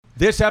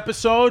This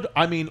episode,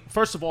 I mean,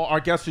 first of all, our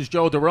guest is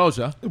Joe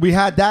DeRosa. We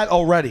had that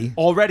already.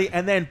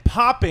 And then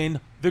Poppin,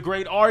 the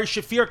great Ari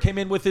Shafir, came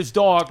in with his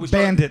dog.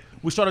 Bandit.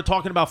 We started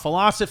talking about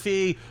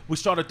philosophy. We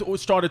started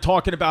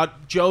talking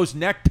about Joe's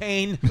neck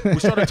pain. We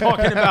started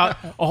talking about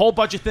a whole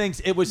bunch of things.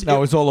 It was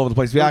all over the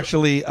place. We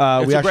actually, it's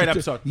a great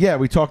episode.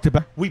 We talked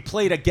about. We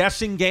played a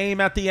guessing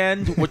game at the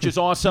end, which is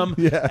awesome.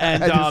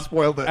 And I just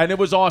spoiled it. And it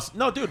was awesome.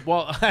 No, dude.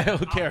 Well,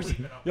 who cares?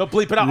 You'll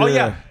bleep it out. Yeah. Oh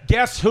yeah.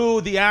 Guess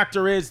who the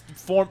actor is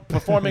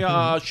performing,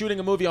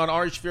 shooting a movie on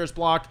Ari Shafir's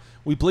block?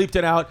 We bleeped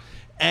it out.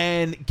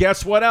 And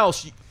guess what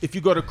else? If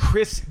you go to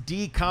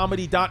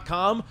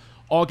chrisdcomedy.com,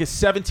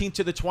 August 17th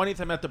to the 20th,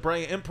 I'm at the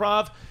Brea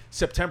Improv.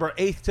 September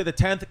 8th to the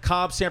 10th,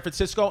 Cobb, San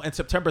Francisco. And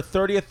September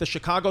 30th, the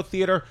Chicago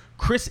Theater,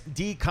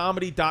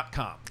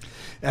 chrisdcomedy.com.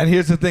 And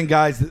here's the thing,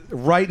 guys.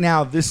 Right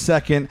now, this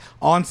second,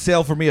 on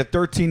sale for me at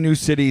 13 new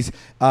cities.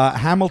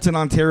 Hamilton,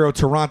 Ontario,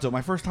 Toronto.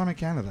 My first time in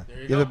Canada.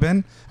 You ever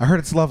been? I heard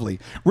it's lovely.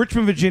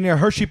 Richmond, Virginia,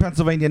 Hershey,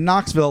 Pennsylvania,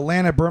 Knoxville,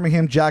 Atlanta,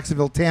 Birmingham,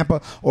 Jacksonville,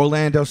 Tampa,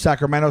 Orlando,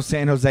 Sacramento,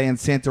 San Jose, and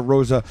Santa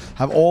Rosa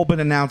have all been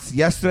announced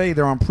yesterday.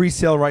 They're on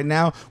pre-sale right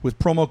now with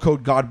promo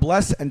code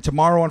GODBLESS. And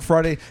tomorrow on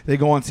Friday, they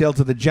go on sale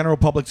to the general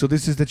public. So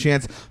this is the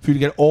chance for you to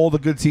get all the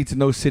good seats in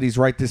those cities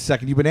right this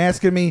second. You've been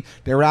asking me.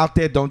 They're out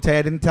there. Don't say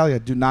I didn't tell you.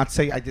 Do not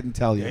say I didn't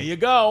tell you. There you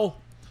go. All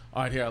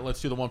right, here.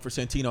 Let's do the one for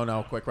Santino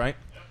now quick, right?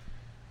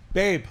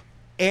 Babe,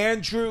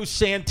 Andrew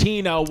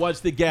Santino was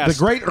the guest.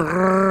 The great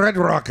Red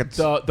Rockets.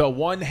 The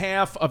one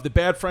half of the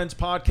Bad Friends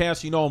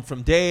podcast. You know him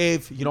from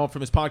Dave. You know him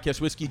from his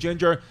podcast, Whiskey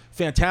Ginger.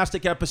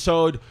 Fantastic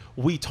episode.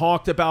 We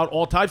talked about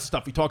all types of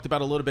stuff. We talked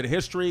about a little bit of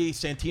history.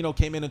 Santino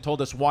came in and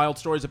told us wild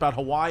stories about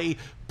Hawaii,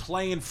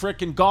 playing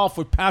frickin' golf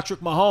with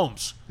Patrick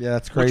Mahomes. Yeah,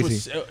 that's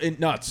crazy. Which was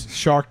nuts.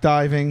 Shark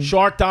diving.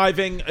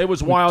 It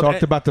was wild.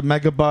 Talked about the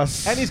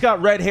megabus. And he's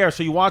got red hair,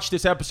 so you watch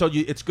this episode,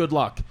 it's good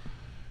luck.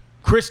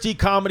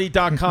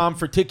 ChristyComedy.com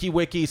for Tiki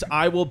Wikis.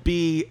 I will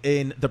be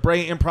in the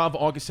Brea Improv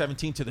August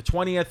 17th to the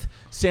 20th.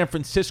 San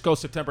Francisco,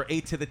 September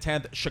 8th to the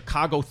 10th.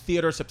 Chicago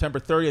Theater, September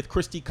 30th.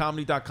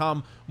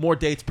 ChristyComedy.com. More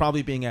dates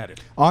probably being added.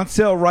 On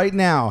sale right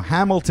now.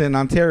 Hamilton,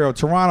 Ontario,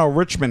 Toronto,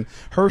 Richmond,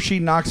 Hershey,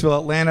 Knoxville,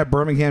 Atlanta,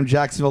 Birmingham,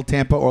 Jacksonville,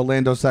 Tampa,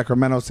 Orlando,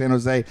 Sacramento, San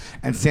Jose,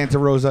 and Santa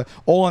Rosa.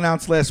 All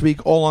announced last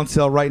week. All on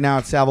sale right now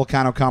at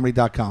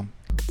SalVolcanoComedy.com.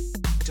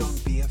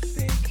 Don't be a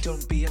fake.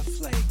 Don't be a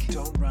flake.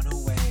 Don't run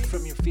away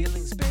from your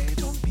feelings, babe.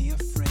 Don't be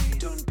afraid.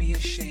 Don't be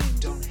ashamed.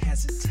 Don't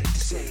hesitate to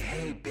say,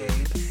 hey,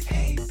 babe.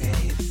 Hey,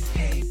 babe.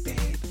 Hey,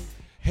 babe.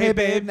 Hey,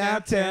 babe, now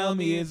tell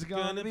me it's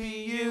gonna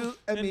be you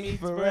and me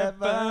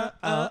forever.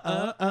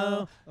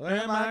 Or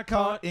am I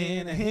caught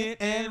in a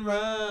hit and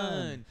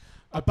run?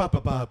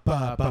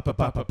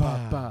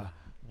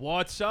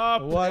 What's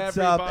up, What's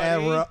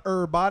everybody? up,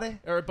 everybody?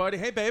 Everybody,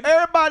 hey, babe.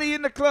 Everybody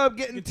in the club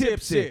getting Get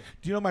tipsy. tipsy.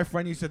 Do you know my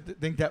friend used to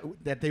think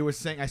that they were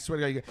saying, I swear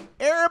to God,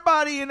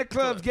 everybody in the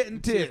club's getting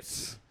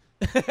tips.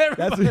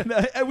 That's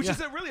which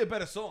is really a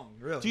better song,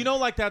 really. Do you know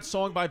like that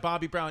song by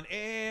Bobby Brown?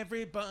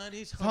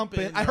 Everybody's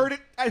humping. I heard it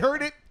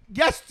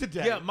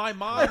yesterday. Yeah, my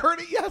mom. I heard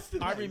it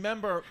yesterday. I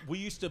remember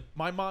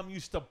my mom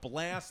used to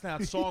blast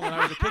that song when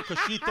I was a kid because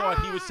she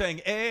thought he was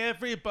saying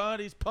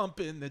everybody's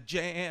pumping the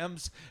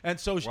jams, and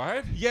so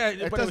What? Yeah,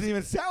 It doesn't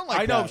even sound like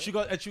I know. that.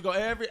 She go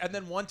and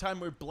then one time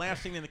we were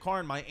blasting in the car,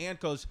 and my aunt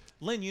goes,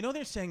 "Lynn, you know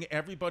they're saying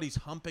everybody's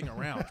humping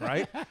around,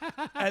 right?"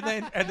 and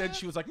then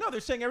she was like, "No,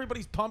 they're saying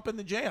everybody's pumping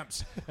the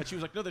jams," and she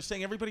was like, "No, they're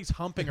saying everybody's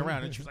humping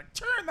around," and she was like,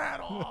 "Turn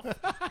that off,"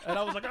 and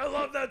I was like, "I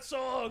love that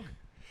song."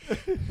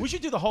 We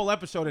should do the whole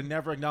episode and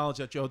never acknowledge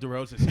that Joe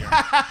DeRosa's here.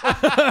 How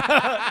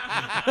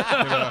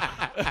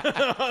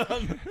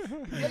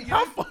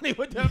funny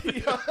would that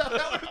be?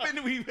 That would have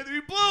been we blew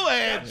it.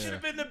 That should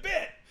have been the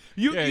bit.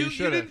 You you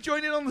didn't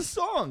join in on the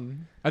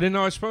song. I didn't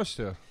know I was supposed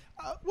to.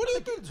 What are you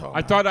doing, Tom?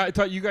 I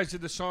thought you guys did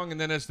the song, and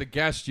then as the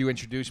guest, you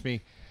introduced me.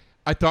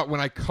 I thought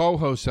when I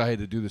co-host, I had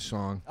to do the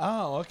song.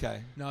 Oh,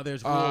 okay. No,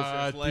 there's rules.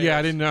 There's layers. Yeah,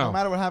 I didn't No know.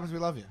 matter what happens, we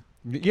love you.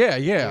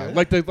 Yeah.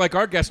 Like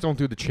our guests don't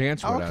do the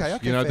chants with us.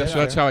 Okay, You know, fair,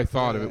 that's fair. how I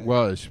thought it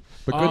was.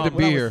 But good to When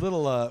be I here. was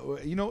little,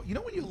 you know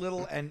when you're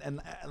little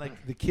and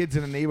like the kids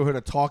in the neighborhood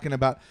are talking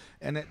about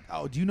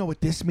do you know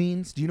what this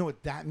means? Do you know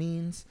what that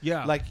means?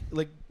 Yeah. Like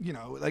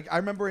I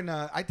remember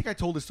I think I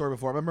told this story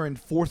before. I remember in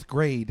 4th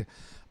grade,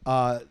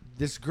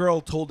 this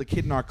girl told a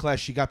kid in our class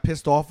she got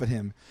pissed off at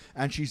him,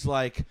 and she's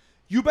like,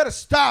 "You better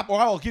stop, or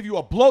I'll give you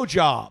a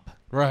blowjob."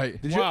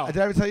 Right. Did Wow. I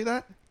ever tell you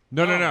that?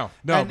 No. And,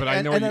 But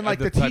I know. And then like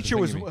the type of teacher thing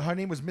was, you mean. her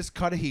name was Miss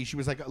Cudahy. She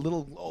was like a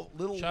little.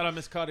 Shout out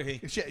Miss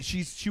Cudahy.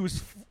 She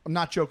was. I'm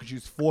not joking. She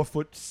was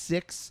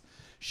 4'6".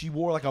 She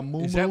wore like a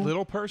muumuu. Is that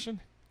little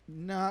person?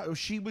 No,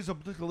 she was a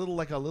little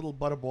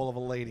butterball of a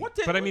lady.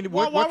 But I mean,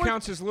 what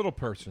counts as little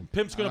person?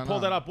 Pimp's gonna I don't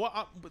pull know. that up.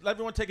 What?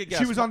 Everyone take a guess.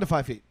 She was under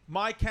 5 feet.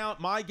 My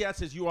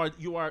guess is you are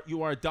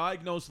a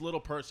diagnosed little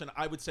person.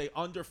 I would say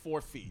under 4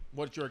 feet.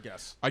 What's your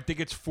guess? I think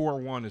it's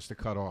 4'1" is the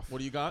cutoff. What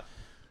do you got?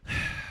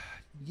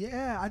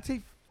 Yeah, I'd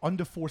say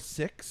under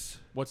 4'6".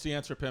 What's the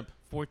answer, Pimp?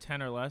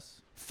 4'10" or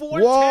less. 4'10"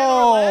 or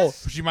Whoa!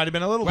 less? She might have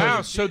been a little. Wow,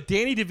 bit. so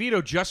Danny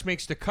DeVito just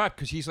makes the cut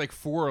because he's like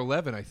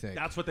 4'11", I think.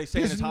 That's what they say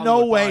in There's his no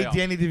Hollywood way bio.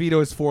 Danny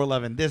DeVito is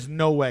 4'11". There's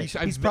no way. He's-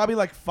 He's I've- probably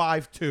like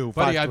 5'2",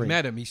 Buddy, 5'3". I've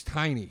met him. He's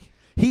tiny.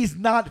 He's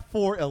not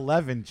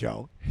 4'11",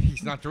 Joe.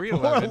 He's not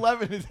 3'11".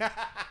 4'11 is.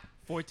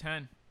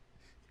 4'10".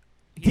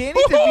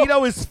 Danny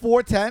DeVito is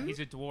 4'10". He's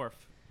a dwarf.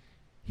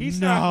 He's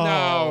No.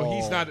 not. No,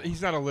 he's not.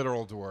 He's not a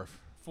literal dwarf.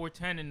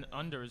 4'10" and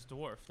under is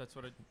dwarf. That's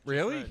what it. just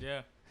Really? read,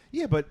 yeah.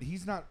 Yeah, but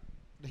he's not.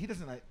 He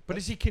doesn't. But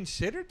is he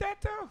considered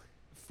that though?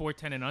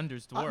 4'10" and under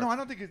is dwarf. No, I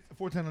don't think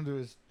 4'10" under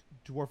is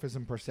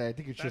dwarfism per se. I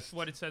think it's That's just.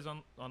 what it says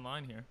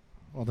online here.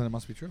 Well, then it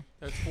must be true.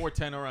 That's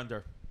 4'10" or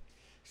under.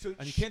 So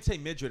And you can't say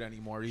midget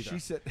anymore either. She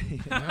said.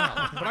 but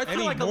I feel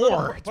Anymore. like a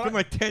little. It's been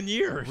like 10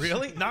 years.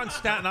 Really? Not in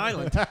Staten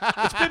Island.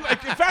 It's been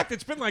like, in fact,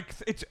 it's been like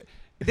it's.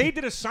 They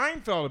did a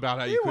Seinfeld about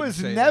how you It couldn't was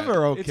say never that.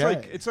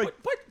 okay. It's like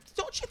but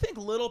don't you think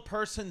little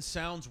person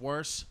sounds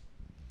worse?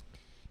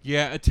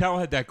 yeah. Attell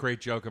had that great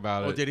joke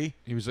about it. Oh, did he?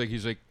 He was like,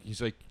 he's like.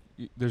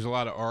 There's a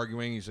lot of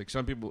arguing. He's like,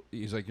 some people.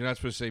 He's like, you're not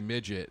supposed to say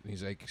midget. And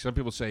he's like, some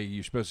people say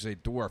you're supposed to say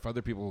dwarf.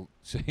 Other people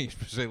say you're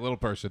supposed to say little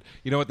person.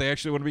 You know what they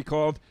actually want to be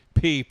called?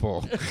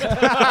 People.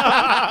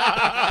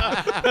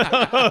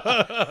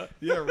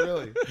 Yeah,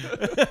 really.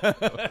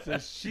 So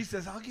she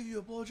says, "I'll give you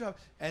a blowjob,"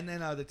 and then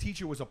the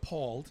teacher was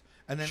appalled.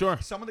 And then Sure.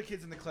 some of the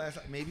kids in the class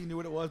maybe knew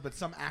what it was, but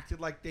some acted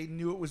like they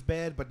knew it was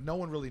bad, but no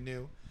one really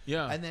knew.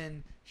 Yeah. And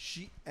then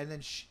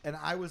and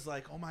I was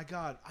like, "Oh my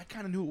god, I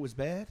kind of knew it was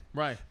bad."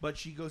 Right. But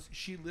she goes,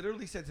 she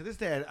literally said to this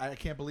day, I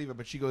can't believe it,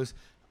 but she goes,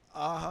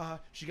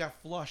 she got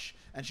flush,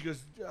 and she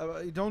goes,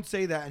 "Don't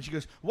say that." And she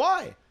goes,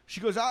 "Why?" She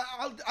goes,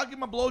 I'll give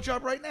him a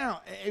blowjob right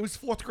now. It was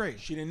 4th grade.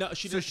 She didn't know.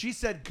 So she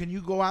said, "Can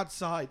you go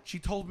outside?" She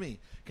told me,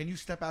 "Can you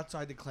step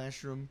outside the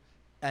classroom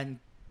and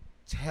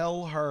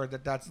tell her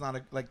that that's not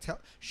a like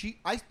tell she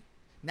I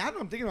now that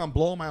I'm thinking I'm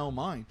blowing my own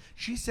mind."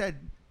 She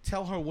said,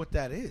 "Tell her what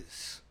that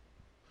is."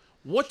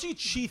 What did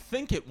she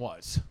think it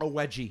was? A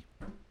wedgie.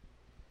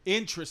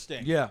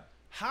 Interesting. Yeah.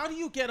 How do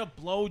you get a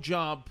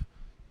blowjob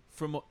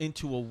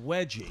into a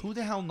wedgie? Who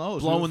the hell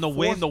knows? Blowing It was the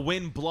wind, fourth- the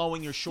wind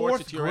blowing your shorts 4th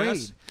into your grade.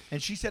 ass.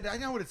 And she said, "I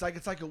know what it's like.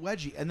 It's like a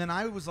wedgie." And then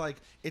I was like,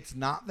 "It's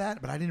not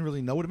that," but I didn't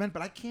really know what it meant.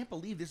 But I can't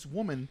believe this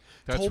woman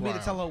That's told me to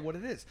wild. tell her what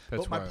it is.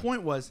 That's but my wild.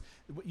 point was,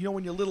 you know,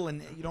 when you're little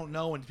and you don't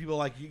know, and people are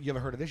like, you ever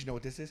heard of this? You know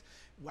what this is?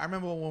 I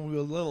remember when we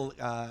were little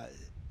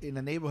in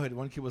the neighborhood,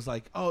 one kid was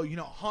like, "Oh, you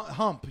know,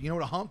 hump. You know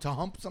what a hump? To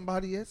hump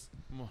somebody is?"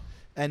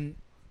 And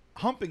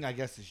humping, I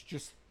guess, is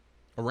just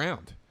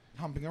Around.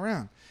 humping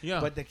around. Yeah.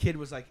 But the kid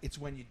was like, "It's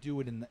when you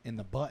do it in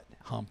the butt,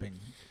 humping."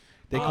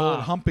 They call it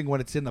humping when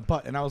it's in the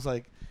butt. And I was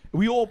like,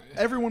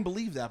 everyone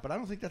believed that, but I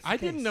don't think that's the I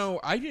case.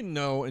 didn't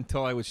know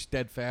until I was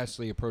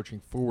steadfastly approaching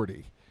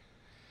 40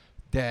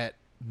 that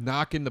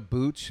knocking the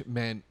boots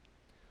meant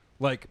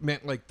like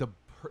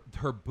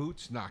her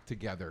boots knocked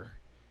together.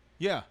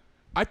 Yeah.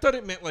 I thought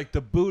it meant like the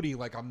booty,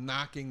 like I'm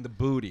knocking the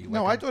booty.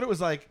 No, like I thought it was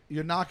like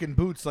you're knocking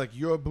boots, like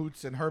your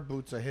boots and her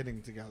boots are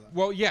hitting together.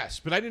 Well, yes,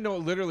 but I didn't know it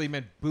literally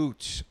meant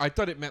boots. I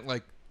thought it meant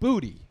like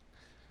booty.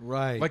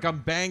 Right. Like I'm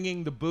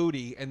banging the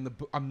booty and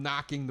I'm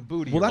knocking the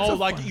booty. Well, that's Oh, a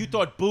like fun- you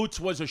thought boots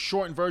was a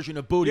shortened version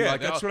of booty. yeah,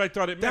 like, that's what I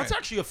thought it meant. That's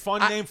actually a fun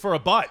name for a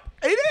butt.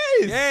 it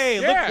is. Hey,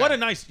 Yeah. look, what a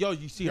nice. Yo,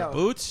 you see her Yeah.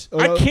 boots?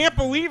 I can't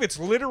believe it's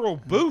literal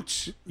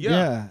boots.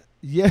 Yeah.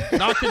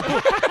 Knocking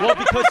boots. Well,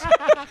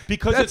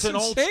 because That's it's an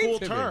old insane school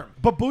to me. term.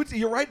 But boots,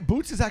 you're right.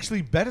 Boots is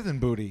actually better than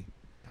booty.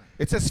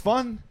 It's as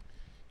fun.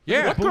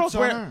 Yeah. What boots girls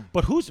on wear? her.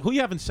 But who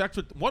you having sex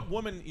with? What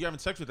woman you having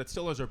sex with that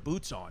still has her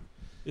boots on?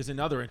 Is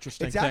another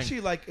interesting It's thing. actually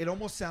like it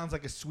almost sounds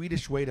like a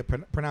Swedish way to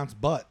pronounce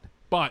butt.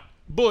 But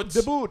boots.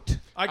 The boot.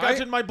 I got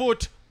I- in my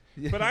boot.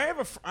 But I have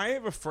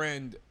a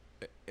friend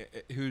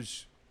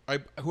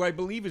who I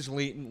believe is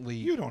latently.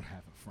 You don't have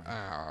a friend.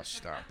 Ah,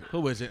 stop it.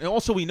 Who is it? And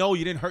also, we know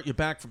you didn't hurt your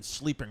back from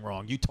sleeping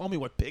wrong. You told me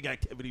what big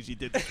activities you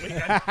did this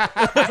weekend.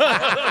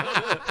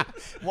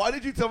 Why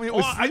did you tell me it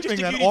was Well, I just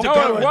sleeping think then? you need to No,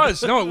 go it to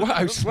was. No, it was.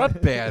 I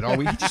slept bad.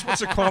 He just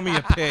wants to call me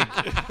a pig.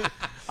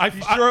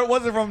 You sure it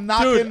wasn't from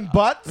knocking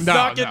butts? No,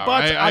 Knocking no,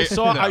 butts. I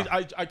saw. no.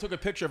 I took a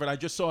picture of it. I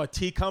just saw a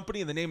tea company,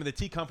 and the name of the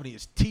tea company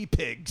is Tea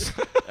Pigs.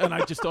 And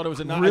I just thought it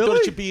was a. I thought Really?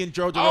 it should be in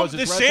Joe Oh, DeRosa's the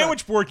restaurant.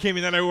 sandwich board came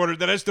in that I ordered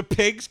that has the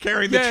pigs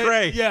carrying Yeah, the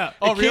tray. yeah.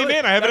 Oh, it came really?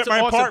 in. I have That's it at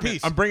an my awesome apartment.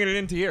 piece. I'm bringing it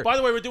into here. By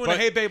the way, we're doing a But-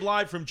 Hey Babe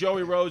Live from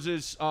Joey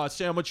Rose's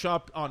sandwich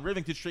shop on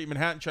Rivington Street,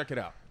 Manhattan. Check it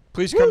out.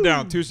 Please come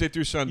down Tuesday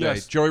through Sunday.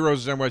 Yes.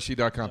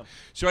 JoeyRosesNYC.com.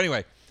 So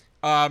anyway,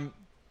 I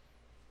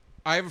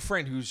have a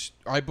friend who's,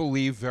 I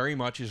believe, very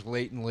much is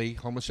latently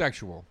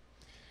homosexual.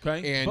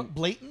 Okay. And But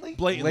blatantly?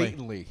 Blatantly.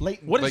 Latently.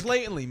 What does Like-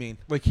 latently mean?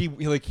 Like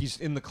he's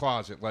in the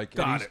closet, like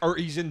Got and it. or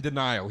he's in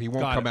denial. He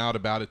won't Got come it. out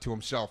about it to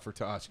himself or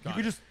to us. You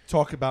could just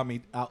talk about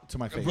me out to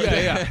my face.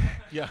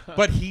 Yeah.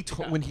 But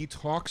when he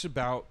talks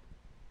about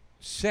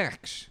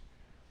sex,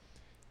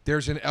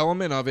 there's an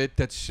element of it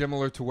that's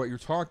similar to what you're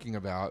talking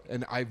about,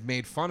 and I've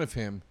made fun of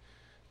him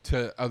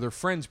to other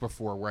friends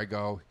before, where I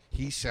go,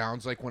 he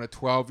sounds like when a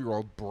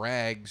 12-year-old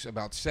brags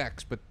about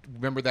sex. But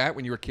remember that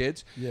when you were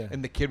kids? Yeah.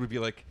 And the kid would be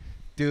like,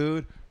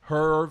 dude,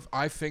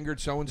 I fingered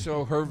so and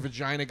so. Her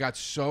vagina got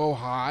so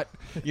hot.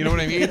 You know what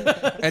I mean?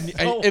 And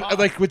hot.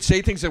 like would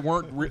say things that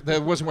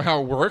that wasn't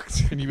how it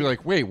worked, and you'd be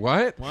like, wait,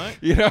 what? What?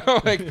 You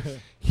know, like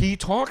he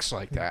talks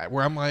like that.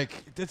 Where I'm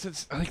like, this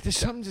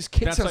something. This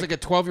kid That's sounds like-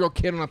 like a 12-year-old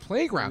kid on a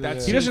playground. That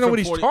He scene doesn't know from what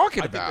he's 40 talking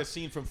I think about. the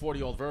scene from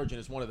 40-Year-Old Virgin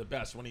is one of the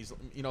best when he's,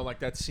 you know, like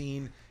that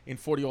scene in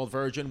 40-Year-Old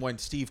Virgin when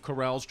Steve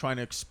Carell's trying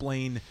to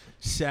explain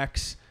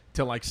sex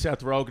to like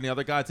Seth Rogen and the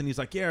other guys, and he's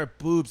like, "Yeah,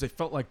 boobs. They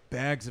felt like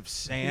bags of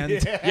sand."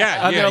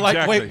 Yeah, and they're like,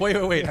 exactly.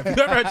 "Wait. Have you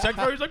ever had sex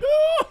before?" He's like,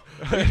 "Oh."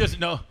 You just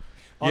know.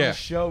 On Yeah. the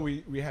show,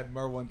 we had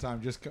Murr one time.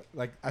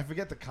 Like I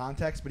forget the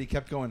context, but he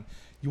kept going.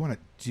 You want to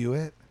do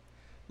it?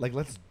 Like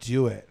let's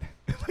do it.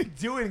 Like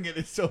doing it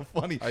is so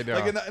funny. I know.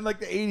 Like in like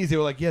the 80s, they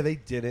were like, yeah, they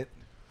did it.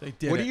 They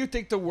did What it. do you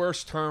think the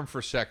worst term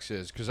for sex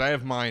is? Because I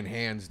have mine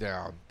hands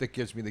down. That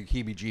gives me the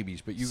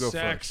heebie-jeebies. But you go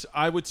Sex, first.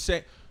 I would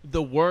say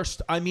the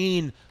worst. I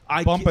mean,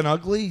 Bumping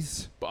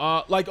uglies.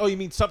 like, oh, you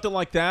mean something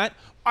like that?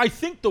 I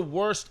think the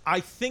worst. I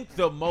think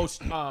the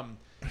most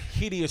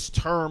hideous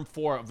term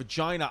for a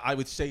vagina, I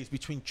would say, is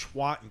between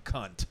twat and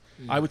cunt.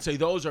 I would say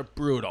those are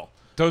brutal.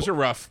 Those are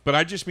rough. But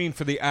I just mean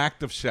for the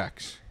act of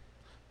sex.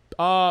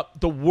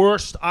 The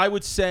worst, I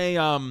would say.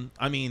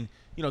 I mean,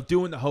 you know,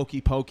 doing the hokey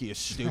pokey is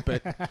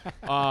stupid.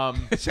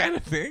 Is that a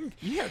thing?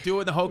 Yeah,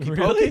 doing the hokey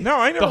Really? pokey. No,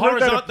 I never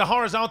heard that. The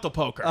horizontal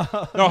poker.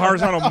 No,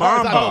 horizontal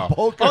mambo.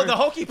 Poker. Oh, the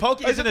hokey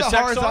pokey Is isn't it a the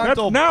sex song.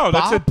 horizontal- No,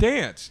 that's a bop?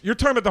 dance. You're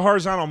talking about the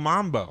horizontal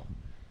mambo.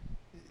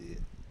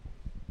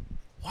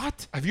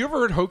 What? Have you ever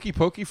heard hokey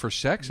pokey for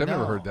sex? I've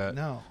never heard that.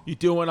 No. You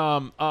doing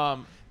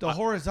The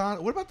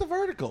horizontal. What about the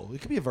vertical?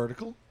 It could be a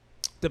vertical.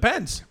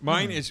 depends.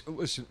 Mine is,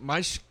 listen,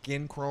 my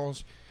skin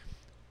crawls.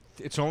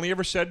 It's only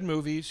ever said in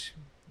movies,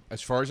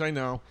 as far as I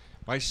know.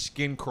 My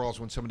skin crawls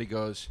when somebody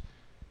goes,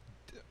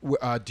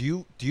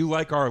 do you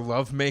like our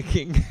love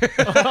making?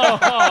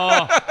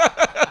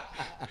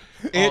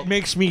 It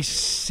makes me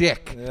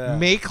sick. Yeah.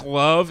 Make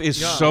love is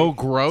Yeah. so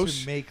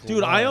gross. To make Dude,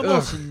 love. I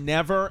almost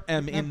never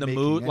am You're in not the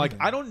making mood. Like,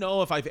 anything. I don't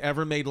know if I've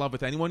ever made love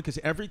with anyone because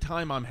every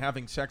time I'm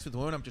having sex with a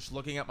woman, I'm just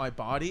looking at my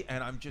body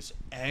and I'm just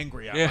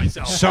angry at Yeah.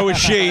 myself. So is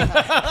she.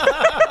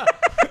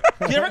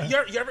 you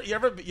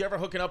ever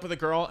hooking up with a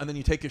girl and then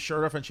you take your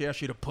shirt off and she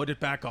asks you to put it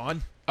back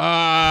on?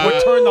 Uh,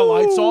 Or turn the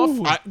lights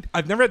off?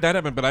 I've never had that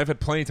happen, but I've had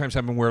plenty of times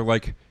happen where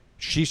like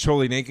she's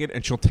totally naked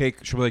and she'll be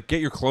like,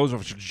 get your clothes off.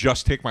 And she'll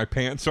just take my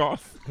pants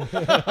off.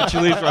 And she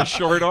leaves my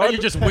short on. And you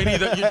just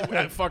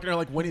you're fucking her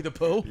like Winnie the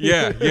Pooh?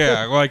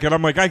 Yeah. Like, and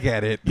I'm like, I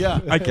get it. Yeah.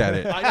 I get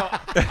it. I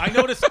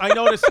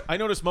know. I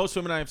notice most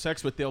women I have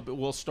sex with,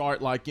 will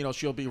start like, you know,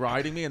 she'll be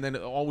riding me and then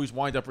always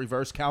wind up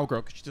reverse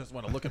cowgirl because she doesn't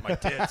want to look at my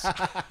tits.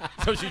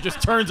 So she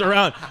just turns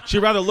around. She'd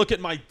rather look at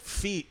my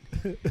feet.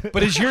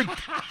 But is your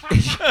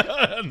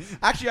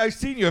Actually, I've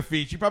seen your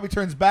feet. She probably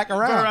turns back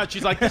around.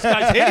 She's like, this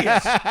guy's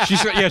hideous.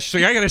 she's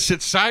like, I gotta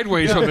sit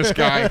sideways on this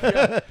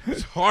guy.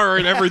 It's horror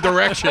in every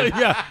direction.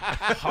 Yeah,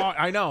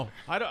 I know.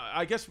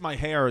 I guess my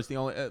hair is the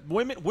only.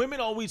 Women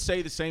always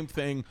say the same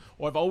thing,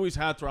 or I've always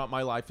had throughout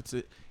my life.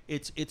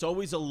 It's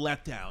always a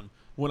letdown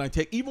when I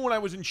take. Even when I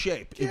was in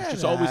shape, Get it's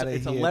just always outta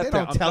it's a here. letdown. They don't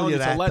I'm tell telling you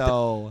it's a that, letdown.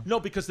 though. No,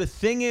 because the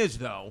thing is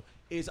though,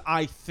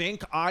 I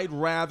think I'd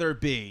rather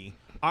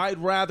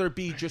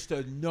be just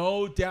a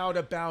no doubt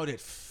about it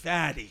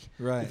fatty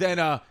Right. than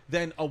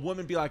a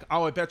woman be like,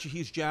 oh, I bet you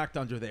he's jacked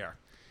under there.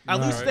 At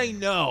Right. least they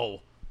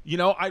know. You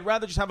know, I'd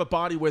rather just have a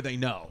body where they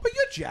know. But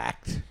you're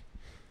jacked.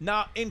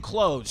 Not in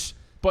clothes,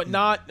 but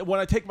not when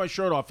I take my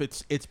shirt off.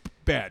 It's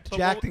bad.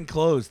 Jacked and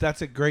closed.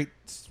 That's a great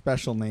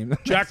special name.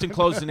 Jacked and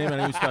clothes is the name of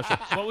anything special.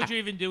 What would you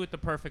even do with the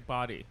perfect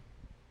body?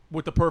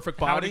 With the perfect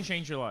How would body. it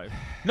change your life?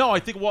 No, I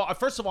think. Well,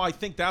 first of all, I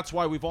think that's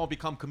why we've all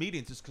become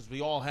comedians. Is because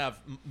we all have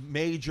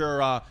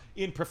major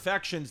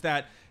imperfections.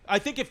 That I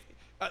think if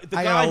the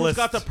I got guy a who's list.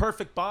 got the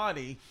perfect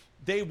body,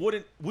 they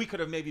wouldn't. We could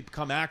have maybe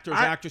become actors,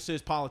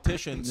 actresses,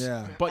 politicians,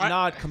 Yeah. but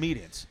not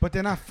comedians. But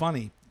they're not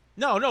funny.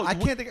 No, I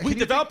can't think- we can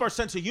you developed our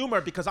sense of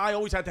humor because I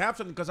always had to have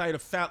something because I had a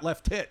fat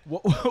left tit. So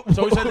I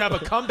always had to have a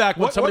comeback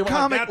when somebody What went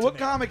comic? like that to What me.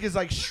 comic is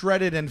like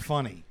shredded and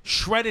funny?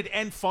 Shredded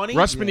and funny.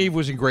 Russ Beneve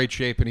was in great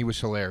shape and he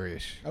was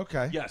hilarious.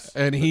 Okay. Yes.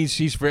 And he's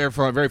very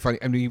funny.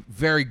 I mean,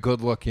 very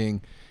good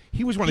looking.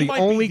 He was one He of the might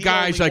be only the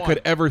guys only I could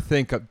one. ever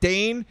think of.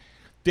 Dane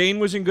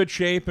was in good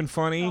shape and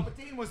funny. No, but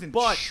Dane wasn't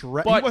But-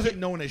 shredded. but He wasn't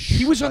known as.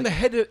 He was on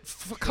like- the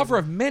cover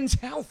of Men's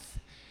Health.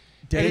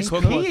 At Dane his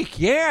Cook was. peak,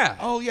 yeah.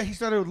 Oh yeah, he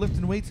started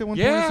lifting weights at one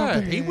point. Or Yeah,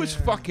 something? he was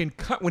fucking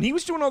cut. When he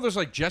was doing all those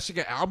like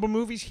Jessica Alba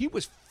movies, he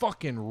was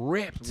fucking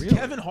ripped.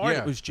 Kevin Hart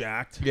Yeah. was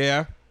jacked.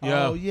 Yeah.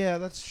 Yeah. Oh yeah,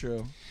 that's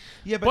true.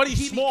 Yeah, But he's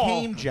he small.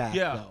 became jacked.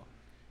 Yeah. Though.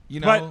 You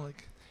know, But-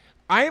 like,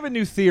 I have a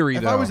new theory,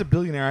 if though. I was a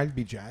billionaire, I'd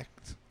be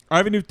jacked. I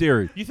have a new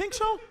theory. You think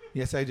so?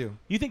 Yes, I do.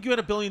 You think you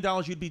had $1 billion,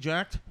 you'd be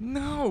jacked?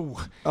 No.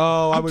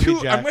 Oh, I would be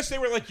jacked. Unless they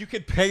were like, you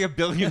could pay $1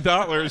 billion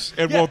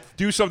and we'll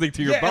do something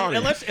to your body.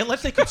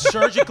 Unless they could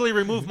surgically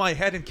remove my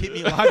head and keep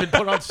me alive and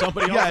put on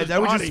somebody Yeah, else's that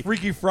was body. just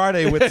Freaky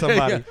Friday with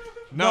somebody.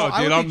 No,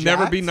 I dude, would I'll be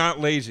never be jacked. not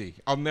lazy.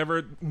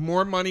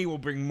 More money will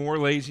bring more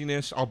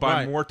laziness. I'll buy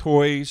Right. more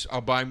toys.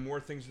 I'll buy more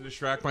things to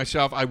distract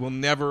myself. I will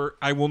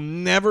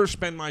never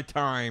spend my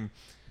time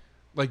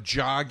like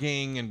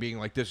jogging and being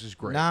like, this is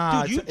great.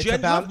 Nah, Dude, it's you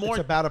about have more-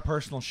 it's about a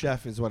personal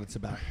chef, is what it's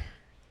about.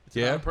 It's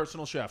Yeah? about a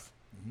personal chef.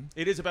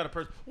 It is about a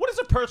person. What does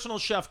a personal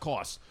chef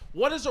cost?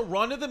 What is a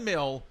run of the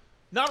mill?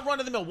 Not run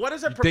of the mill. What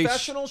does a They-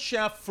 professional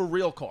chef for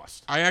real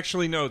cost? I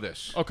actually know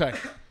this. Okay,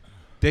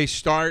 They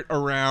start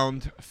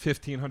around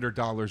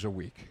 $1,500 a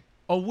week.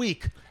 a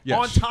week. Yes.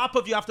 On top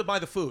of you have to buy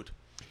the food.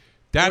 Or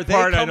That they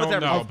part I come with don't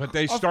know, everything. but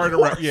they Of start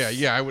course. around.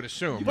 Yeah, I would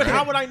assume. But right?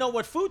 how would I know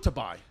what food to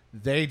buy?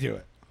 They do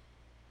it.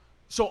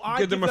 So I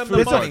Give give them a them food the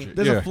There's, money. budget.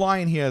 there's Yeah. a fly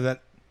in here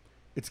that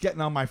it's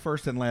getting on my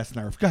first and last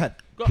nerve. Go ahead.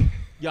 Go.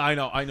 Yeah, I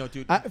know,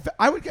 dude.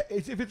 I would get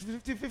if it's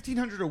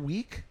 1,500 a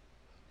week.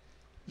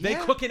 They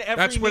yeah. cook in every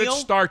That's what meal. it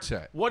starts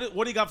at. What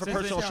do you got for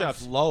personal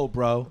chefs? Low,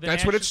 bro. The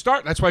That's what it nation-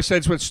 starts. That's why I said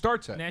it's what it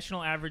starts at.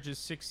 National average is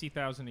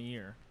 60,000 a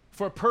year.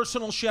 For a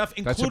personal chef, That's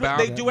including about-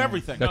 they do Yeah.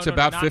 everything. That's No,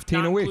 about not, 15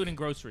 not a week. including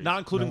groceries. Not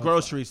including No,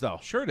 groceries, though.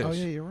 Sure it is. Oh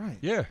yeah, you're right.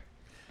 Yeah.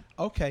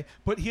 Okay,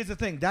 but here's the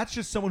thing: that's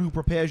just someone who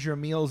prepares your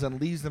meals and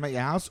leaves them at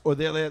your house, or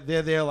they're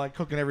there like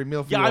cooking every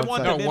meal for Yeah, you. I on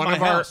want site? them in one my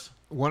of house.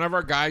 one of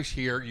our guys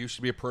here used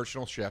to be a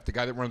personal chef. The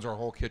guy that runs our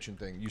whole kitchen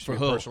thing used to For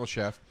be a who? personal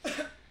chef.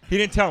 He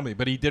didn't tell me,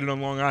 but he did it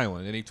on Long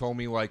Island, and he told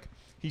me like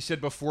he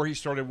said before he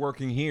started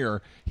working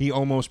here, he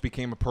almost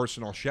became a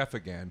personal chef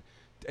again,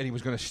 and he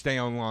was going to stay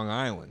on Long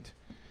Island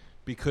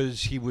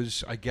because he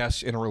was, I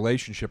guess, in a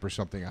relationship or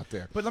something out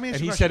there. But let me ask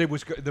and you he a said it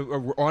was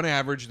on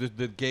average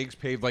the gigs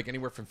paid like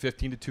anywhere from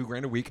 $15 to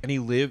 $2,000 a week, and he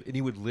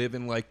would live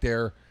in like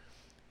their,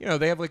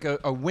 they have like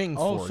a wing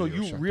for Oh, so you. or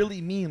you something. really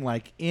mean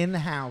like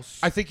in-house?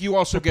 I think you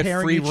also get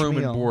preparing free each room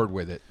meal. and board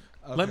with it.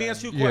 Let me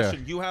ask you a Yeah.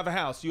 question. You have a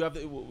house. You have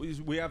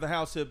we have the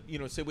house.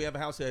 Say we have a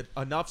house that had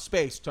enough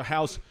space to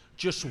house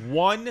just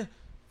one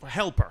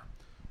helper.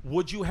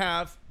 Would you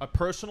have a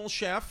personal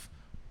chef,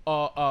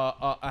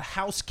 a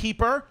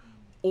housekeeper,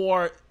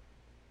 or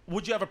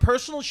would you have a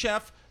personal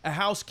chef, a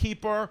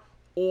housekeeper,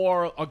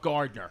 or a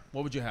gardener?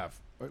 What would you have?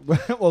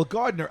 Well,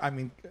 gardener. I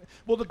mean,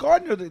 the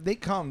gardener. They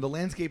come. The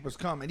landscapers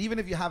come, and even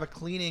if you have a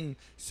cleaning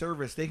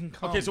service, they can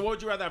come. Okay, so what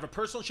would you rather have, a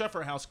personal chef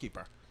or a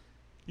housekeeper?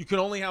 You can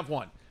only have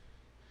one.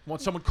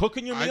 Want someone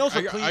cooking your meals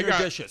or cleaning your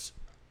dishes?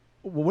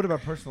 Well, what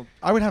about personal?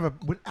 I would have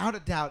without a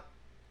doubt,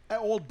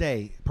 all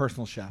day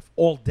personal chef,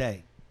 all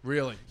day.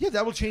 Really? Yeah,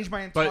 that will change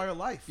my But entire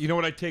life. you know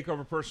what I'd take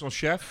over personal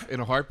chef in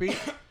a heartbeat?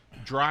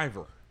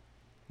 Driver.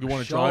 You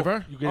want a Chauffeur?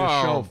 driver? You get a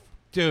chauffeur.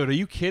 Dude, are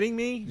you kidding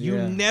me? You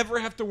Yeah. never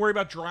have to worry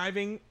about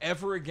driving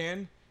ever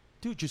again?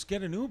 Dude, just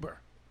get an Uber.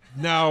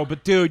 No,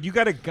 but dude, you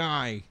got a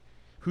guy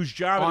whose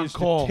job On is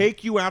call. to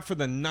take you out for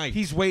the night.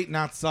 He's waiting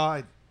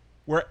outside.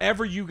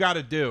 wherever you got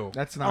to do.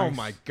 That's Oh nice.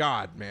 my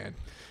God, man.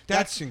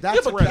 That's That's Yeah, but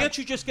incredible. can't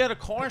you just get a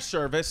car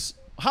service?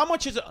 How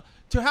much is it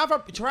to have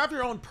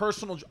your own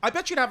personal? I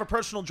bet you'd have a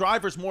personal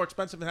driver is more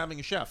expensive than having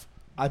a chef.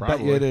 I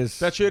bet you it is.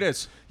 Bet you it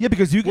is. Yeah,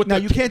 because you With now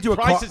the you can't do a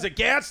car. prices of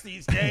gas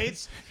these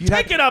days. You'd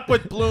Take have- it up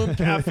with Bloom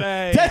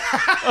Cafe.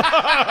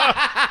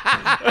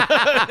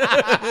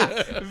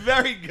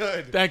 Very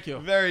good. Thank you.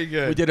 Very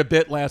good. We did a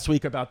bit last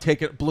week about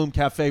taking Bloom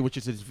Cafe, which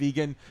is his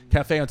vegan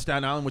cafe on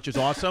Staten Island, which is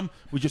awesome.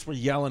 We just were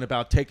yelling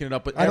about taking it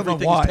up, but I don't know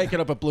everything's why. taken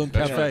up at Bloom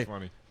That's Cafe. really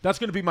funny. That's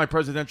going to be my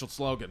presidential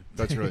slogan.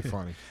 That's really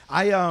funny.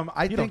 I You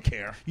don't think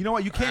care. You know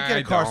what? You can't get I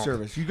a car don't.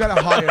 service. You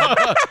gotta hire.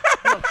 I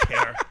don't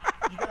care.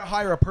 You gotta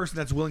hire a person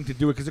that's willing to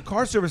do it because a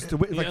car service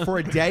like for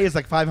a day is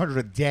like $500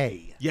 a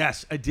day.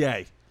 Yes, a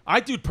day. I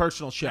do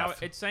personal Now,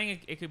 chef. it's saying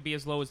it could be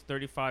as low as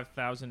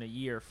 $35,000 a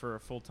year for a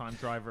full-time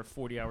driver,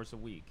 40 hours a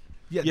week.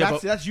 Yeah, Yeah,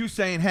 that's you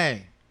saying,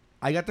 hey,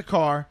 I got the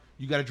car.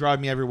 You got to drive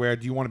me everywhere.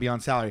 Do you want to be on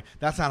salary?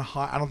 That's not.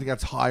 I don't think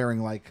that's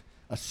hiring like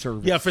a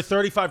service. Yeah, for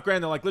 $35,000, they're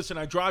like, listen,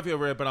 I drive you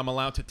over here, but I'm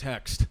allowed to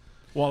text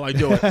while I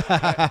do it.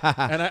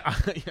 And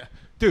yeah.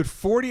 Dude,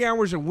 40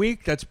 hours a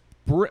week, that's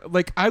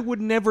like I would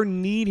never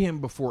need him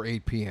before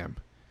 8 p.m.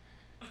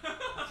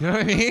 You know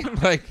what I mean?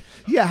 Like,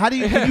 Yeah. How do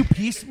you can you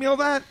piecemeal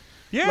that?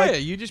 yeah,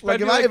 Like- you just Like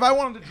better if be if I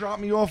wanted to drop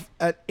me off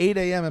at 8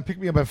 a.m. and pick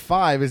me up at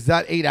 5, is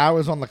that 8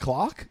 hours on the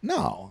clock?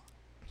 No.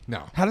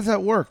 no. How does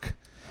that work?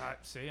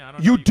 See, I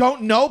don't You know.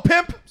 don't know,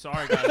 pimp?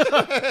 Sorry, guys.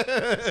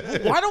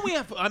 Why don't we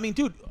have? I mean,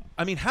 dude.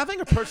 I mean,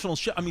 having a personal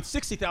chef. I mean,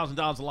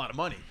 $60,000 is a lot of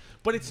money,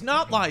 but it's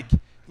not like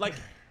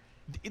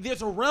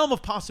there's a realm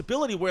of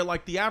possibility where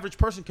like the average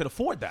person could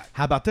afford that.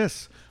 How about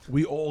this?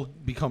 We all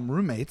become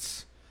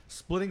roommates,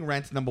 splitting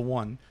rent, number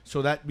one,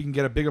 so that we can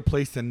get a bigger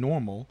place than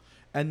normal.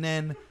 And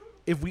then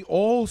if we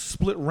all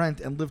split rent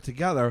and live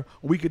together,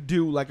 we could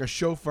do like a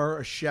chauffeur,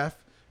 a chef,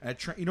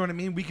 you know what I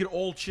mean? We could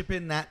all chip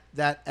in that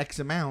X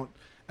amount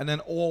and then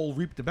all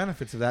reap the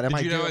benefits of that.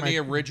 Did you know in the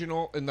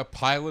original, in the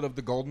pilot of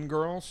the Golden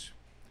Girls,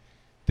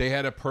 they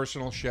had a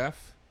personal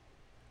chef?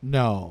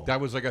 No. That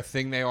was like a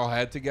thing they all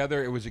had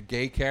together. It was a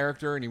gay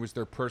character, and he was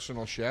their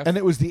personal chef. And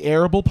it was the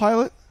Arable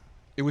pilot?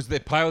 It was the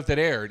pilot that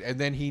aired, and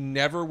then he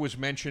never was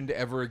mentioned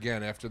ever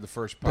again after the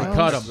first pilot.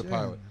 cut of him. the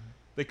pilot.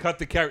 They cut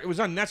the character. It was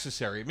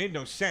unnecessary. It made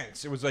no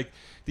sense. It was like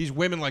these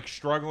women like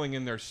struggling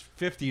in their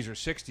 50s or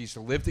 60s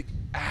to live.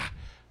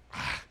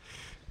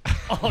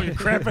 Oh, you're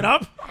cramping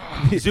up?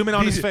 Zoom in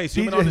on his face.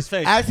 Zoom in on his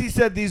face. As he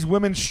said, these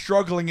women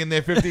struggling in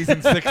their 50s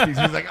and 60s. He's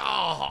like,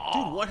 oh.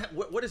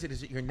 Dude, what is it?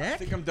 Is it your neck? I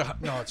think I'm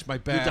no, it's my You're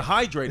back.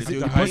 dehydrated, dude.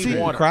 You dehydrated. need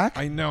Pussy? water. Crack?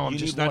 I know. I'm You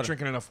just need not water.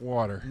 drinking enough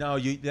water. No,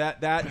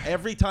 that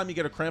every time you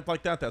get a cramp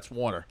like that, that's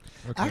water.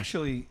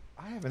 Actually,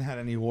 I haven't had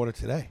any water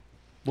today.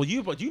 Well,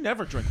 but you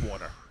never drink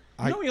water.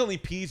 You know he only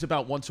pees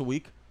about once a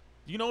week.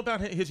 Do you know about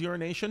his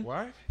urination?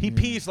 Why? He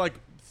pees like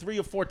 3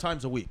 or 4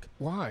 times a week.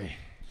 Why?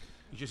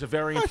 He's just a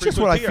very That's infrequent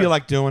just what I peer. feel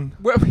like doing.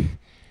 Well, you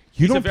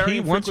He's a don't very pee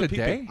once a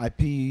infrequent day? I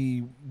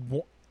pee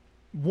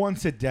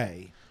once a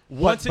day.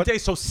 Once But- a day,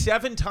 so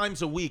 7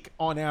 times a week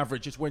on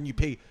average is when you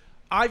pee.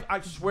 I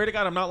swear to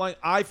God, I'm not lying.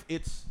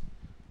 It's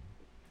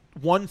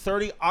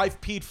 1:30. I've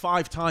peed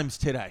 5 times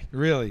today.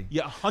 Really?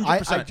 Yeah,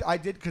 100%. I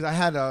did because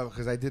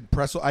I did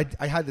press.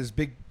 I had this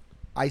big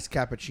iced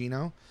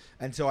cappuccino,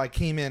 and so I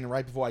came in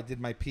right before I did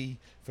my pee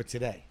for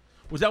today.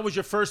 Was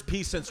your first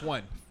pee since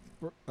when?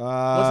 When was the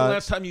Uh,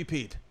 last time you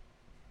peed?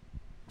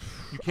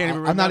 You can't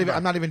even remember.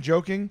 I'm not even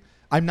joking.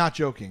 I'm not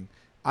joking.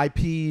 I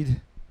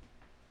peed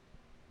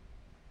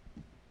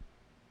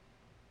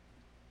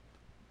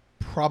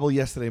probably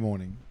yesterday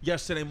morning.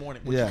 Yesterday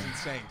morning, which Yeah. is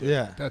insane, dude.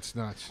 Yeah. That's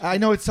nuts. I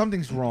know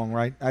something's wrong,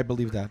 right? I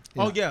believe that.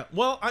 Oh yeah.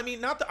 Well, I mean,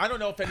 not that I don't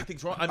know if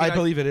anything's wrong. I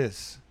believe it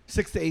is.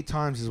 6 to 8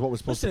 times is what was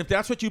supposed Listen, to. if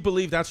that's what you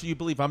believe, that's what you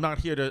believe. I'm not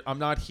here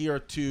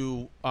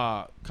to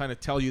kind of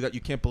tell you that you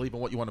can't believe in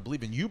what you want to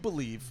believe in. You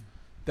believe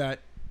that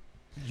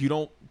you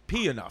don't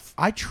pee enough,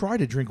 I try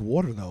to drink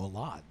water though a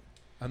lot.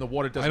 and the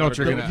water doesn't. I don't go to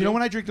drink good enough. with You know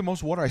when I drink the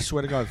most water? I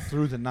swear to God,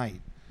 through the night.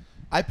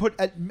 I put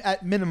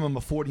at minimum a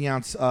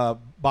 40-ounce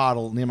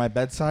bottle near my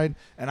bedside,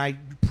 and I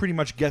pretty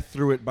much get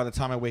through it by the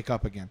time I wake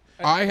up again,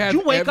 I have you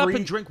wake up every-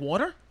 and drink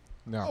water?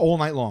 No. all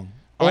night long.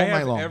 All I night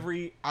have long.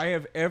 I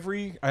have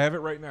it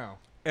right now.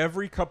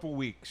 Every couple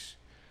weeks,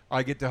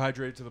 I get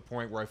dehydrated to the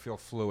point where I feel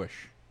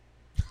fluish.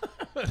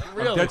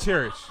 Really? I'm dead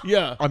serious.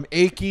 Yeah. I'm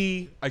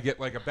achy. I get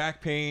like a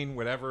back pain,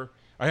 whatever.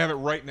 I have it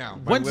right now.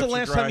 My When's the lips are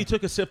last dry. time you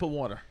took a sip of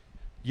water?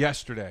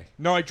 Yesterday.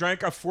 No, I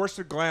forced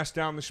a glass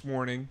down this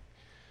morning.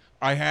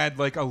 I had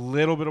like a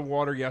little bit of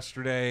water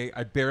yesterday.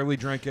 I barely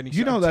drank any.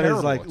 You know I'm that terrible.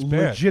 is like It's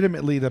bad.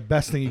 legitimately the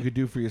best thing you could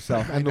do for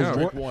yourself, and know. the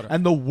Drink water.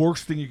 and the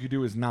worst thing you could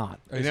do is not.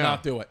 I Let's know.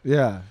 not do it.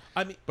 Yeah,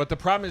 I mean, But the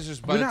problem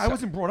is by the I ti-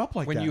 wasn't brought up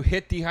like when that. you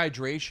hit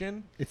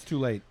dehydration, It's too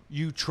late.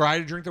 you try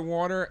to drink the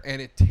water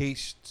and it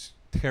tastes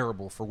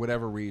terrible for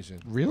whatever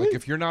reason. Really? Like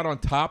if you're not on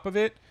top of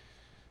it,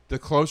 the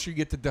closer you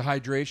get to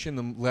dehydration,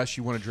 the less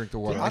you want to drink the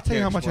water. I'll I tell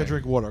you how can't much I explain.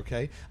 drink water,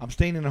 okay? I'm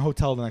staying in a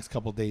hotel the next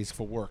couple of days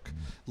for work.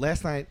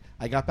 Last night,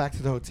 I got back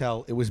to the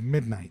hotel. It was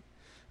midnight.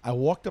 I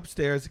walked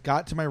upstairs,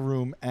 got to my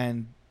room,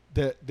 and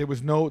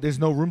there's no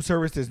room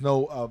service. There's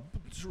no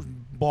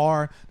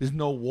bar. There's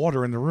no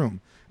water in the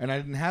room. And I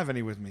didn't have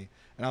any with me.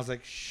 And I was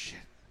like, shit.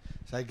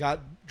 So I got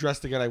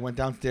dressed again. I went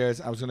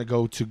downstairs. I was going to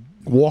go to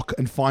walk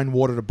and find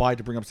water to buy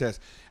to bring upstairs.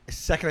 The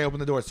second I open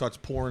the door, it starts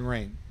pouring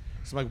rain.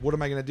 So I'm like, what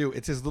am I going to do?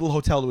 It's this little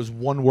hotel. There was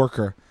one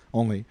worker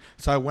only.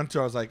 So I went to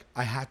her. I was like,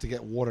 I have to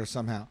get water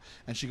somehow.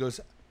 And she goes,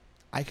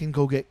 I can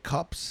go get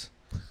cups.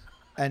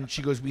 And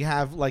she goes, we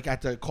have, like,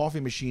 at the coffee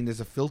machine, there's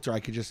a filter. I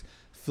could just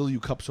fill you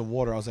cups of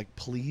water. I was like,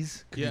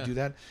 please, could Yeah. you do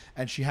that?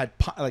 And she had,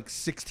 like,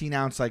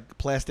 16-ounce, like,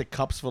 plastic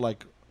cups for,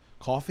 like,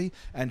 coffee.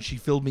 And she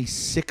filled me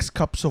 6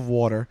 cups of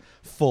water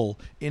full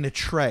in a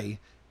tray.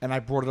 And I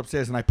brought it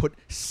upstairs, and I put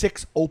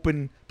 6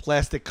 open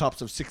plastic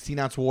cups of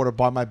 16-ounce water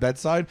by my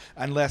bedside.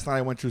 And last night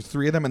I went through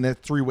 3 of them, and there are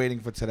 3 waiting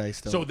for today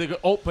still.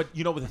 so but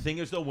you know what the thing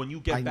is though, when you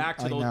get back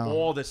to I those know.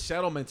 all the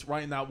settlements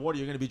right in that water,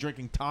 you're going to be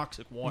drinking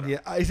toxic water.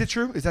 Yeah, is it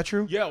true? Is that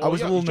true? Yeah, well, I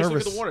was yeah, a little just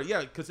nervous. Look at the water,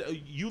 yeah, because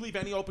you leave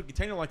any open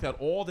container like that,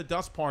 all the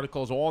dust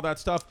particles, all that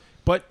stuff.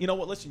 But you know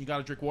what? Listen, you got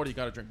to drink water. You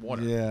got to drink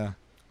water. Yeah.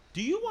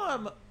 Do you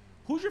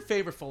who's your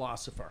favorite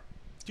philosopher?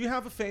 Do you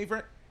have a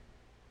favorite?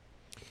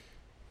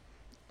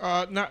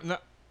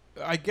 Not.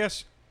 I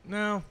guess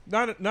no.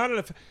 Not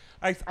enough.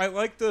 I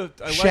like the.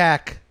 I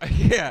Shaq. Like,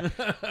 yeah.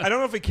 I don't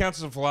know if he counts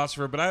as a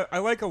philosopher, but I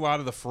like a lot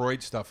of the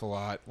Freud stuff a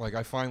lot. Like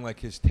I find like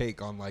his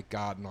take on like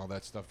God and all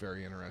that stuff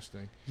very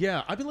interesting.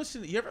 Yeah, I've been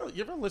listening. You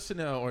ever listen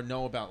to or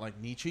know about like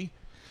Nietzsche?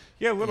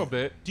 Yeah, a little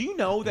bit. Do you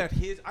know that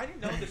I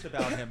didn't know this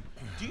about him.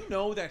 Do you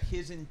know that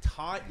his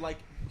entire, like,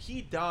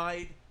 he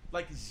died,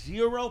 like,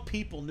 0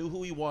 people knew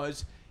who he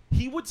was.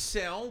 He would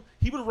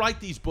write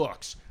these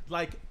books.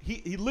 Like,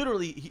 he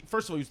literally,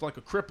 first of all, he was like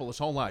a cripple his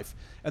whole life.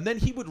 And then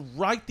he would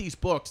write these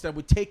books that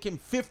would take him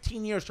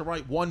 15 years to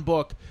write one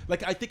book.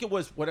 Like, I think it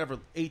was,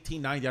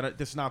 1890.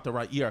 This is not the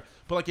right year.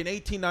 But, like, in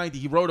 1890,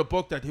 he wrote a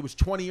book that it was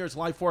 20 years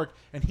life work,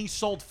 and he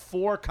sold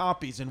 4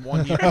 copies in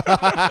 1 year.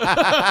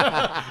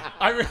 I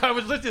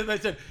was listening,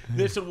 and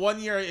they said 1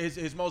 year is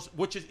his most,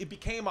 it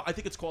became, I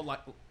think it's called, like,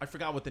 I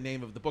forgot what the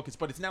name of the book is,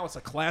 but it's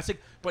a classic.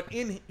 But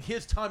in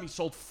his time, he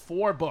sold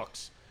 4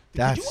 books.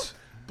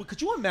 But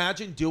could you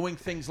imagine doing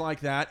things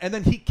like that? And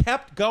then he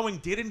kept going,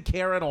 didn't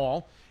care at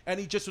all, and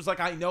he just was like,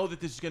 I know that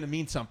this is going to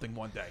mean something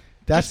one day.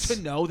 That's Just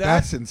to know that.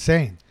 That's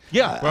insane.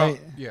 Yeah. Well,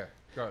 yeah.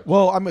 Go ahead.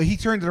 Well, I mean, he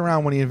turned it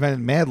around when he invented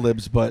Mad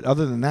Libs, but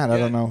other than that, I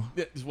don't know.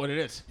 That is what it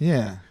is.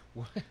 Yeah.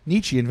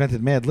 Nietzsche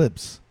invented Mad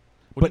Libs.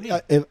 What But do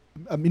you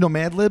mean? you know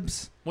Mad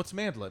Libs? What's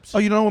Mad Libs? Oh,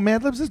 you don't know what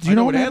Mad Libs is? Do I you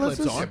know know what what Ad Mad Libs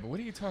Libs is? are. Yeah, but what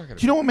are you talking about?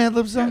 Do you know what Mad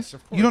Libs are? Yes,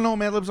 of course. You don't know what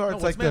Mad Libs are? No,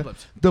 It's what's like Mad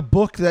Libs? the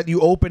book that you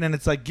open and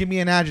it's like, give me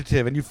an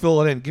adjective and you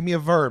fill it in. Give me a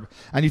verb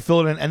and you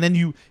fill it in. And then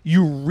you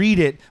read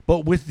it,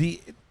 but with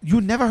the... You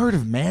never heard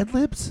of Mad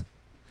Libs?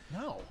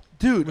 No.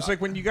 Dude, It was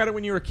like when you got it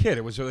when you were a kid.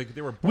 It was like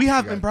they were. we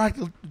have books you got.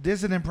 Impractical...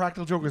 There's an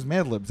Impractical Jokers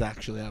Mad Libs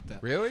actually out there.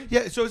 Really?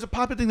 Yeah, so it's a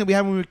popular thing that we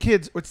had when we were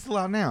kids. It's still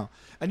out now,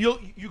 and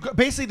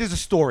basically there's a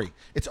story.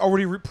 It's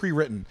already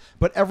pre-written,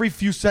 but every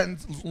few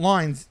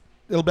lines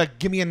it'll be like,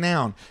 give me a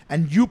noun,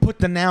 and you put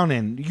the noun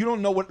in. You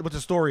don't know what the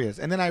story is,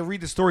 and then I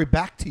read the story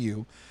back to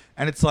you,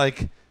 and it's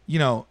like,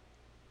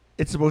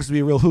 it's supposed to be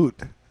a real hoot,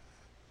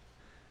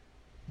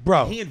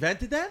 bro. He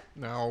invented that?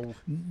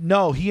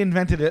 No, he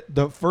invented it.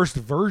 The first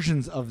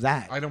versions of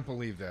that I don't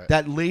believe that.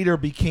 that later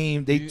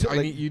became they.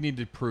 You need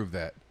to prove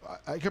that.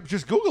 I could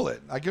just Google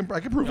it. I can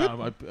prove it.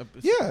 No,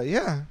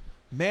 Yeah.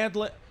 Mad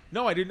Lib.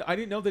 No, I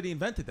didn't know that he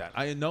invented that.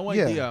 I had no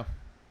Yeah. idea.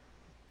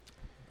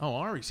 Oh,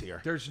 Ari's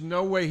here. There's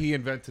no way he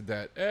invented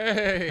that.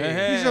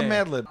 Hey. He's a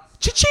Mad Lib.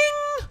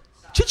 Cha-ching!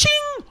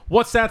 Cha-ching!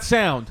 What's that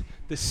sound?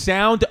 The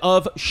sound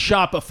of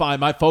Shopify,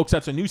 my folks.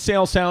 That's a new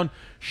sales sound.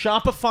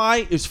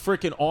 Shopify is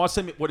freaking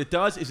awesome. What it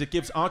does is it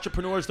gives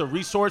entrepreneurs the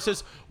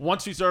resources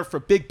once reserved for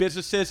big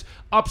businesses.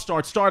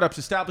 Upstarts, startups,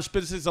 established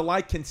businesses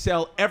alike can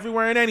sell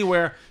everywhere and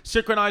anywhere,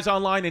 synchronize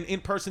online and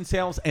in-person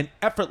sales, and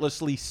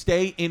effortlessly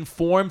stay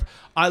informed.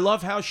 I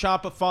love how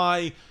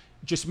Shopify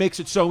just makes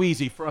it so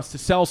easy for us to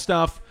sell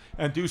stuff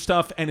and do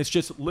stuff, and it's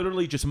just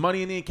literally just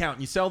money in the account.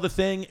 You sell the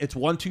thing, it's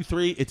 1, 2,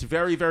 3. It's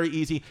very, very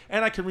easy,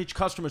 and I can reach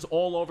customers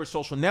all over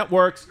social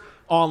networks,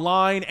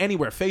 online,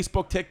 anywhere,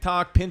 Facebook,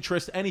 TikTok,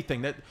 Pinterest,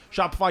 anything. That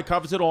Shopify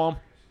covers it all.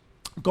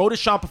 Go to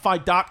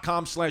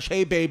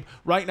shopify.com/heybabe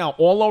right now,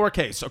 all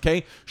lowercase,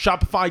 okay?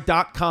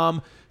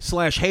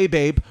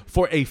 Shopify.com/heybabe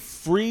for a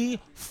free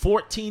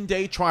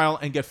 14-day trial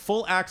and get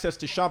full access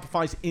to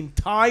Shopify's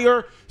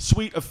entire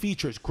suite of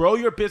features. Grow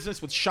your business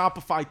with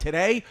Shopify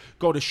today.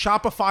 Go to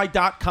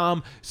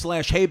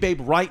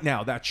shopify.com/heybabe right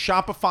now. That's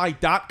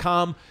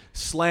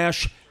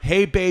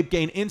shopify.com/heybabe.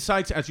 Gain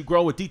insights as you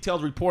grow with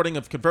detailed reporting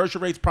of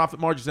conversion rates, profit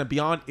margins, and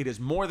beyond. It is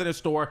more than a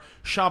store.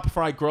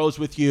 Shopify grows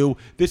with you.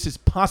 This is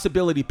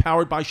Possibility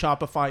powered by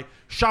Shopify.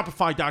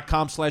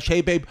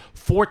 Shopify.com/heybabe.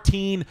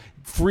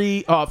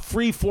 Free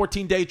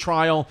 14-day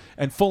trial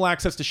and full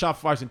access to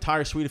Shopify's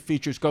entire suite of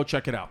features. Go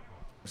check it out.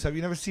 So have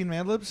you never seen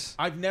Mad Libs?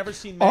 I've never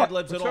seen Mad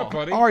Libs at What's all. up,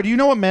 buddy? All right, you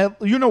know what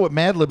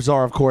Mad Libs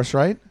are, of course,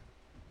 right?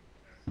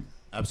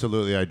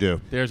 Absolutely, I do.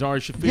 There's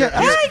Ari Shafir.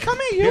 Yeah. Hey, come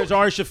here. Here's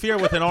Ari Shafir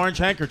with an orange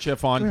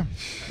handkerchief on.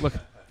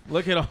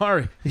 Look at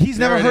Ari. He's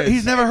There never it heard. is.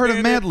 He's never heard of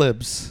Mad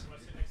Libs.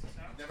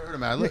 Never heard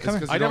of Mad Libs. come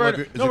It's 'cause I you never. don't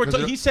Heard, like- no, is it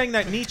 'cause he's saying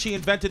that Nietzsche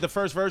invented the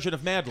first version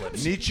of Mad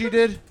Libs. Nietzsche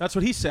did. That's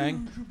what he's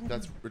saying.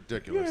 That's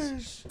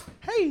ridiculous.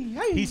 Hey.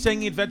 He's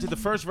saying he invented the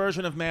first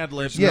version of Mad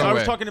Libs. Yeah. So I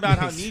was way. talking about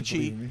how Yes, Nietzsche,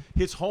 believe me.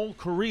 his whole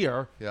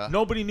career, Yeah.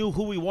 nobody knew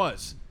who he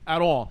was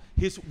at all.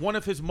 One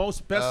of his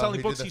most best-selling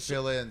he books. did the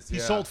fill-ins, he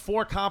yeah. sold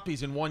 4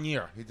 copies in 1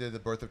 year. He did The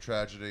Birth of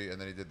Tragedy, and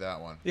then he did that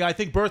one. Yeah, I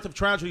think Birth of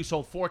Tragedy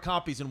sold 4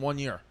 copies in 1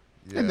 year.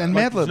 Yeah. And then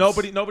Like, Mad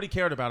Libs. nobody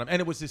cared about him, and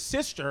it was his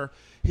sister.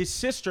 His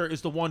sister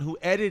is the one who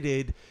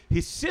edited.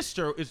 His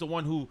sister is the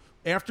one who,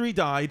 after he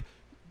died,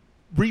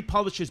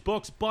 republished his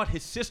books. But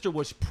his sister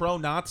was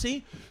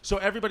pro-Nazi, so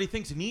everybody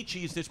thinks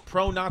Nietzsche is this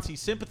pro-Nazi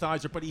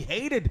sympathizer. But he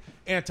hated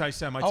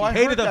anti-Semites. Oh, he I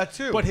hated heard them. that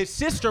too. But his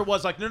sister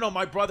was like, no,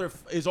 my brother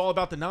is all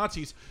about the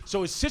Nazis.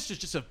 So his sister's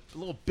just a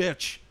little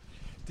bitch.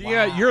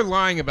 Yeah, you're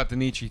lying about the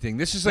Nietzsche thing.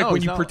 This is like No,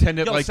 when he's you not.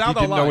 pretended Yo, like you Saldo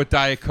didn't know lied. what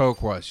Diet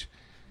Coke was.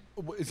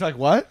 It's like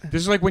what?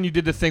 This is like when you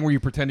did the thing where you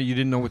pretended you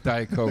didn't know what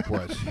Diet Coke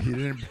was. You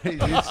didn't. You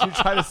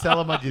tried to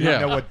sell him like you didn't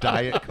Yeah. know what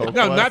Diet Coke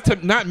No,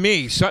 was. not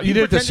me. So, you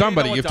did it to pretended you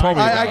somebody. know You've what told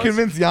me. Diet about I it.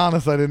 convinced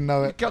Giannis I didn't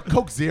know it.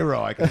 Coke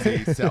Zero, I can see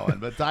he's selling,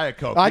 but Diet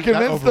Coke. I that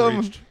convinced him.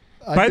 overreached.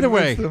 By the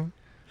way,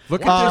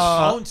 Look Why at is this.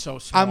 your phone so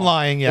small? I'm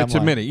lying. Yeah, It's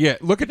I'm a lying. minute. Yeah.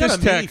 Look at You got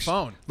this a mini text.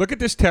 phone. Look at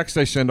this text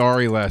I sent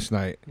Ari last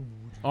night.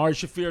 Ari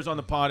Shafir's on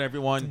the pod,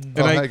 everyone. And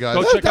Oh, I hey guys.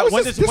 Go That check out was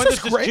when just- does this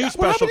is this great. Jew What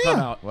special happened come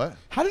here? out? What?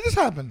 How did this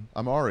happen?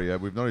 I'm Ari.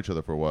 We've known each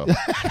other for a while.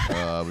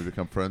 We've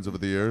become friends over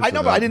the years. I know,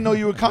 and, but I didn't know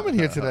you were coming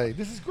here today.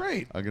 This is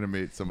great. I'm gonna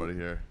meet somebody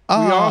here. we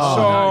all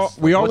saw. nice.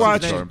 We all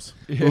What's his watched.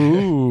 Charms.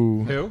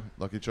 Ooh. Who?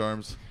 Lucky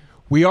Charms.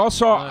 We all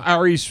saw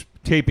Ari's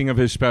taping of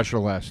his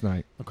special last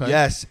night. Okay.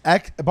 Yes.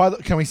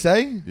 Can we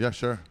say Yeah,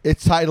 sure.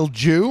 it's titled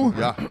Jew?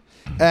 Yeah.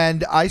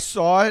 And I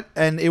saw it,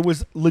 and it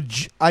was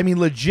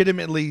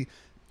legitimately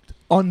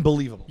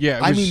unbelievable. Yeah,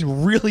 it I was-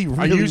 mean, really, really.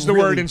 I used the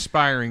really, word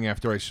inspiring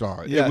after I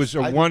saw it. Yes, it was a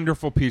I-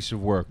 wonderful piece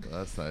of work.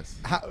 That's nice.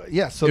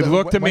 Yeah. So It the-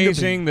 looked when did we-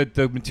 amazing. That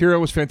the material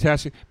was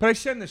fantastic. But I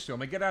send this to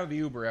him. I get out of the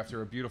Uber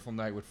after a beautiful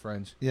night with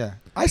friends. Yeah.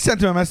 I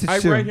sent him a message I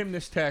too. write him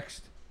this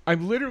text. I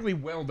literally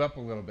welled up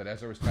a little bit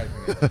as I was typing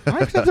it.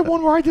 I sent the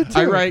one where I did too.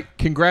 I write,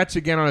 "Congrats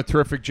again on a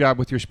terrific job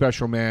with your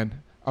special,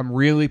 man. I'm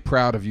really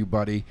proud of you,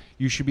 buddy.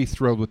 You should be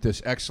thrilled with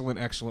this. Excellent,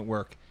 excellent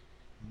work.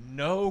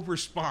 No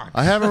response.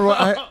 I haven't. What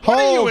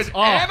are you, an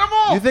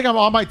animal? You think I'm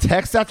on my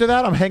text after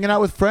that? I'm hanging out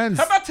with friends.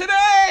 How about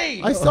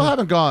today? I still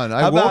haven't gone.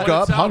 I How about- woke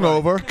up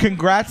hungover.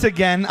 Congrats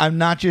again. I'm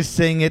not just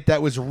saying it.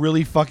 That was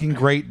really fucking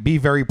great. Be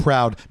very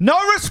proud. No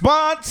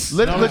response.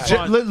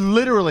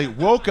 Literally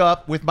woke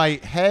up with my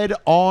head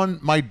on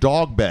my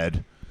dog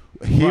bed.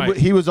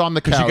 He was on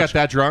the couch. Because you got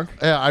that drunk?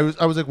 Yeah, I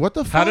was like, what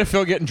the fuck? How did it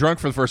feel getting drunk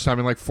for the first time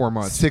in like 4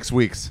 months? 6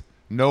 weeks.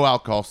 No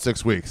alcohol,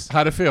 6 weeks.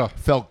 How'd it feel?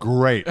 Felt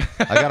great.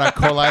 I got a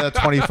Colada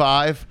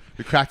 25.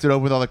 We cracked it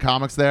open with all the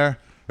comics there.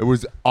 It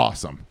was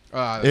awesome.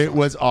 It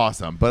was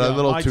awesome, but a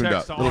little tuned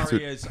up. My text to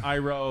Ari is, I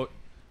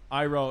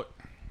wrote,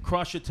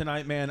 crush it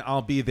tonight, man.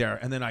 I'll be there,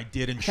 and then I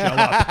didn't show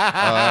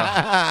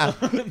up.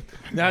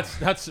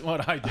 That's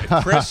what I did.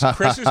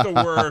 Chris is the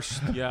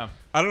worst. Yeah,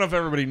 I don't know if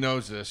everybody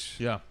knows this.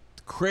 yeah.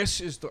 Chris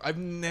is I've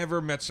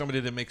never met somebody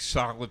that makes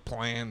solid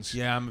plans.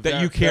 Yeah, I'm that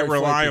very- you can't very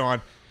rely flaky.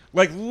 on.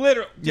 Like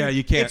literally, Yeah,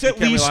 you can't. It's at You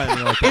can't least rely on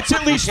me like that. it's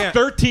at least You can't.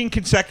 13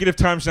 consecutive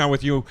times now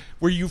with you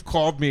where you've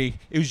called me.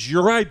 It was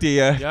your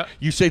idea. Yeah.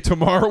 You say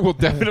tomorrow we'll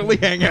definitely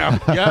hang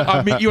out. Yeah.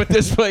 I'll meet you at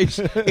this place.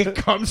 It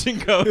comes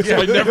and goes.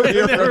 I never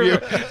hear from you.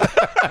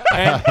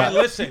 and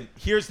listen,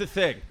 here's the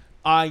thing.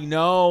 I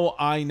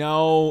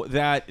know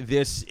that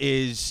this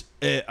is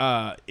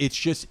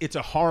it's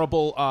a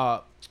horrible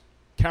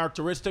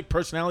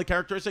personality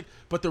characteristic,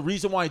 but the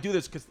reason why I do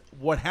this, because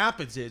what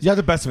happens is You have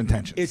the best of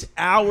intentions. it's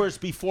hours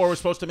before we're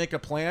supposed to make a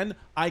plan.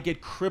 I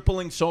get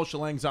crippling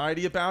social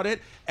anxiety about it,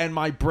 and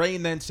my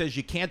brain then says,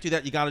 you can't do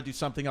that, you got to do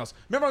something else.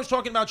 Remember I was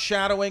talking about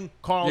shadowing,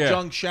 Carl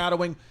Jung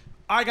shadowing?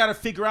 I got to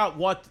figure out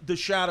what the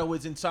shadow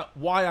is inside,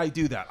 why I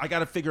do that. I got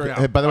to figure it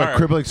Hey, out. by the way, All right.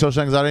 crippling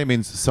social anxiety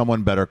means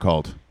someone better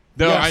called.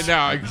 No, Yes. I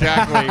know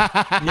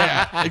exactly.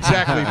 Yeah,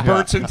 exactly.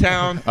 Bert's in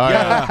town.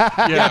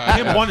 Yeah,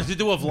 Kim wanted to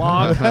do a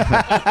vlog.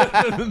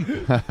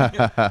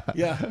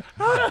 yeah.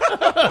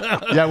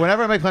 Yeah,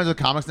 whenever I make plans with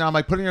comics now, I'm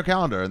like, put it in your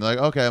calendar. And they're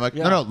like, okay. I'm like,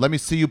 Yeah. no, let me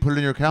see you put it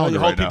in your calendar you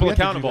hold right now. people We have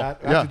to do accountable.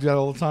 that. I have to do that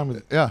all the time.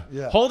 With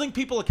Yeah. Holding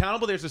people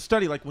accountable. There's a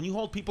study like when you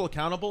hold people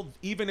accountable,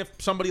 even if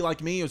somebody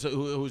like me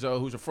who's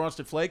a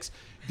Frosted Flakes,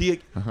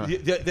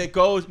 that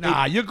goes.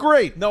 Nah, you're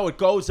great. No, it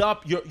goes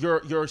up.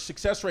 Your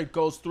success rate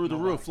goes through the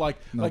roof. Like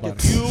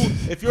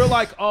if you're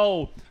like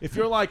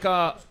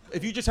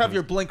if you just have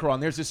your blinker on.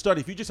 There's this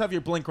study. If you just have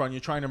your blinker on, you're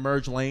trying to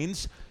merge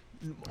lanes,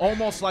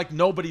 almost like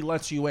nobody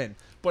lets you in.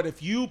 But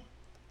if you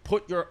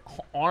put your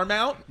arm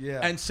out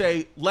and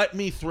say, "Let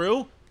me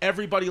through,"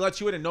 everybody lets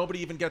you in, and nobody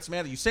even gets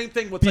mad at you. Same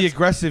thing with Be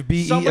aggressive.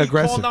 Be somebody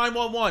aggressive. call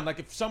 911. Like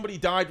if somebody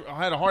died,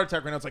 had a heart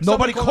attack right now, it's like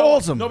Nobody somebody call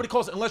calls them. Nobody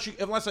calls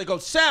unless they go,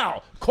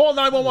 Sal, call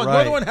 911. Right.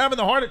 You're the one having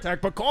the heart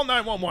attack, but call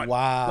 911.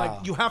 Wow.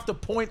 Like you have to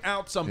point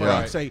out somebody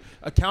Yeah. and say,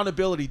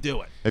 accountability,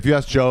 do it. If you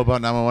ask Joe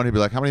about 911, he'd be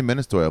like, how many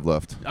minutes do I have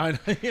left? I, You're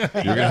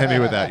going to hit me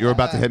with that. You were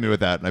about to hit me with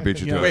that, and I beat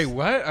you to Wait, it.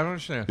 what? I don't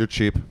understand. You're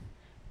cheap.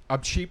 I'm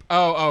cheap.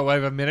 Oh, I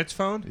have a minutes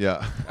phone.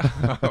 Yeah.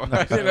 I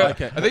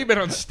like it. think you've been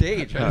on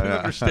stage. I don't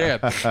understand.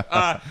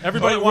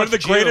 everybody one wants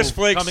of the greatest Jew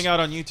flakes coming out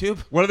on YouTube.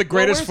 One of the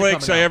greatest where's it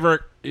flakes coming I out?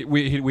 ever.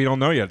 We don't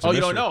know yet. It's a Oh, you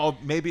don't mystery. know? Oh,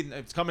 maybe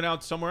it's coming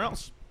out somewhere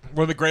else.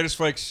 One of the greatest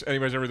flakes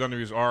anybody's ever done to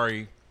me was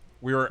Ari.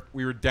 We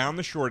were down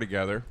the shore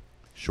together.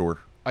 Sure.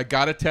 I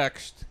got a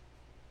text.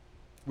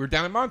 We were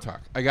down in Montauk.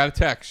 I got a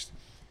text.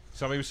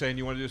 Somebody was saying,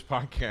 "You want to do this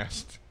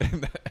podcast?"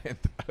 And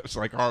I was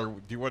like, "Oh,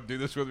 do you want to do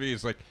this with me?"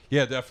 He's like,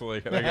 "Yeah,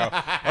 definitely." And I go,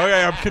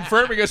 "Okay, I'm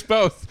confirming us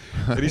both."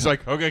 And he's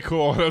like, "Okay,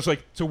 cool." And I was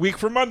like, "It's a week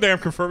from Monday. I'm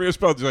confirming us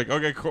both." He's like,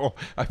 "Okay, cool."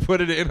 I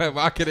put it in. I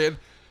lock it in.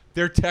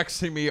 They're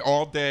texting me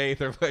all day.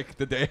 They're like,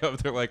 the day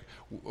of, they're like,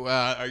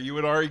 "Are you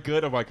and Ari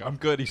good?" I'm like, "I'm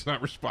good." He's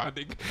not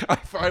responding. I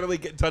finally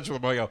get in touch with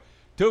him. I go,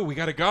 "Dude, we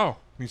got to go." And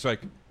he's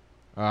like,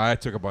 "I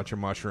took a bunch of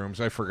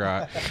mushrooms. I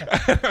forgot."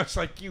 I was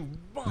like, "You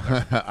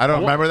mother." I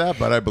don't remember that,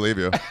 but I believe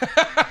you.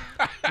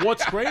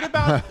 What's great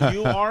about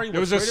you, Ari? It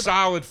was a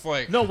solid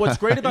flake. No, what's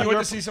great about you went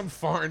your to see some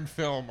foreign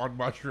film on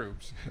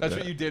mushrooms. That's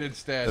what you did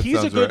instead. He's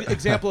a sounds good right.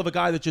 example of a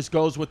guy that just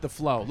goes with the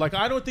flow. Like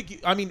I don't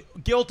think I mean,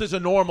 guilt is a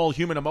normal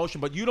human emotion,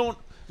 but you don't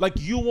like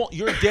you won't.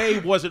 Your day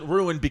wasn't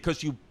ruined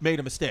because you made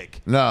a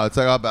mistake. No, it's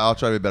like, I'll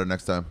try to be better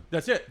next time.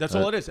 That's it. That's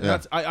all it is. And Yeah.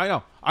 that's I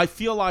know. I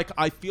feel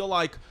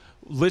like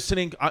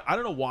listening. I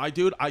don't know why,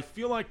 dude. I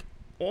feel like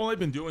all I've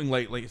been doing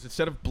lately is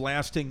instead of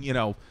blasting,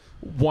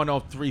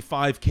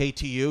 103.5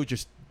 KTU,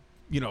 just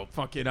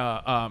fucking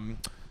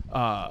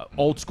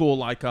old school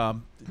like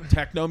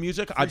techno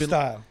music.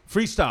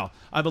 Freestyle.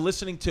 I've been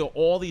listening to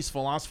all these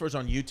philosophers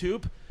on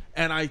YouTube,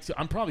 and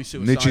I'm probably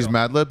suicidal. Nietzsche's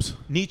Mad Libs.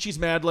 Nietzsche's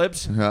Mad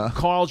Libs. Yeah.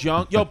 Carl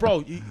Jung. Yo,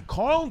 bro,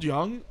 Carl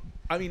Jung.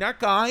 I mean, that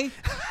guy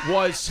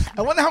was.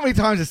 I wonder how many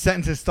times the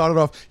sentences started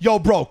off. Yo,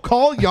 bro,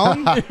 Carl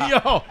Jung.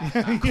 Carl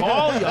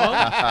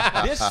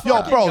Jung. This Yo,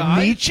 fucking bro, guy,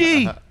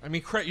 Nietzsche. I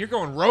mean, you're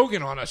going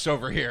Rogan on us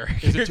over here.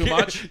 Is it You're too getting-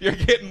 much?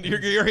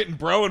 You're hitting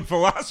bro and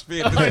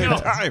philosophy at the same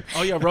time.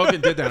 Oh yeah,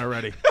 Rogan did that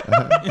already.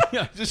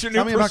 Is this your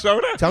new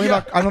persona? Tell me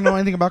about. I don't know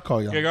anything about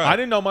Carl Jung. Yeah, go I ahead.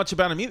 didn't know much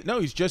about him either.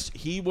 No,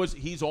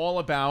 he's all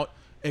about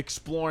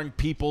exploring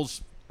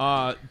people's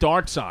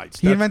dark sides.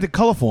 He invented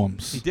color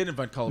forms. He did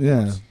invent color Yeah.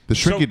 forms. The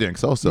Shrinky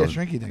Dinks also. Yeah,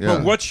 Shrinky Dinks.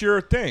 But what's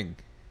your thing?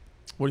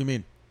 What do you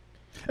mean?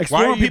 Why are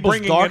Exploring you people's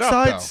bringing dark it up,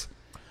 sides.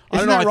 I don't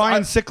Isn't know, that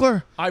Ryan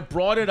Sickler? I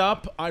brought it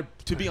up.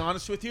 To be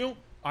honest with you,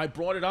 I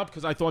brought it up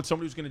because I thought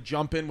somebody was going to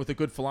jump in with a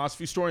good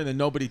philosophy story, and then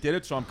nobody did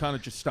it, so I'm kind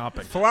of just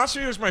stopping.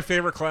 Philosophy was my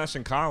favorite class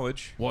in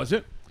college. Was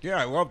it? Yeah,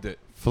 I loved it.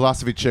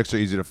 Philosophy chicks are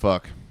easy to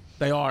fuck.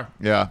 They are.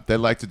 Yeah, they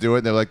like to do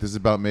it. They're like, this is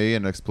about me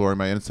and exploring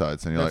my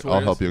insides. And you're That's like, what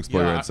I'll it help is. you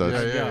explore your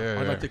insides. Yeah.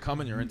 I'd like to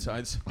come in your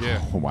insides. Yeah.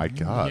 Oh my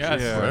God. Yes.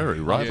 That's Yeah. very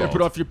right. Rip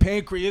it off your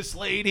pancreas,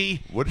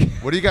 lady. What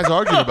are you guys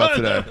arguing about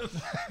today?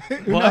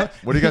 What?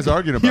 What are you guys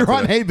arguing about You're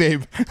on today? Hey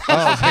Babe.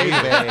 Oh, hey,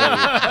 babe.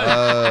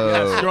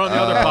 Yes, you're on the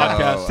other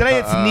podcast. Today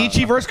it's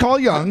Nietzsche versus Carl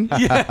Jung.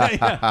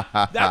 Yeah.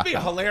 That'd be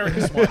a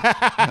hilarious one.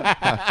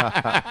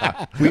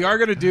 We are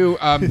going to do,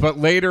 but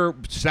later,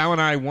 Sal and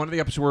I, one of the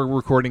episodes we're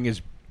recording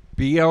is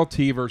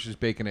BLT versus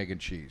bacon, egg,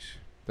 and cheese.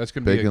 That's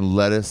going to be Bacon,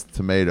 lettuce,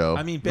 tomato.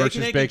 I mean, Versus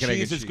bacon, egg, and bacon, egg,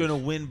 and cheese is cheese. going to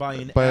win by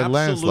an By a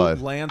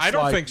absolute landslide. I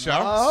don't think so.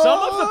 Some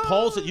of the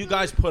polls that you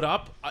guys put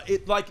up,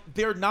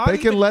 they're not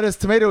Bacon, even, lettuce,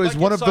 tomato is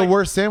like, one of it's the like-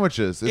 worst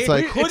sandwiches. It's It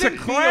like couldn't it's a be a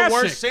classic.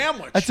 worse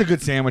sandwich. That's a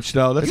good sandwich,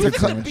 though. That's you a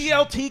good think the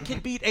sandwich. BLT can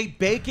beat a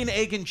bacon,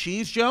 egg, and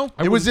cheese, Joe?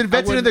 it was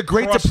invented in the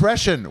Great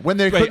Depression when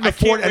they couldn't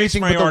afford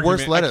anything but the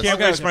worst lettuce. I can't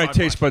waste my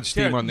taste bud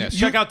steam Here, on this.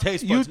 Check out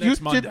Taste You Buds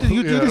next Monday. do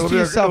Yeah, this it'll to be a-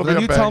 yourself. it'll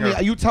be And a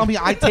banger. you tell me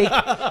I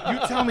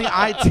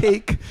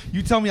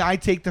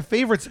take the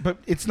favorites, but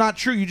it's not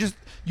true.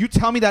 You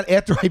tell me that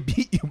after I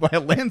beat you by a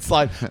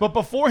landslide, but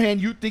beforehand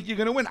you think you're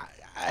gonna win.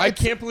 I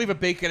can't believe a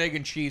bacon, egg,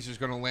 and cheese is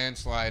going to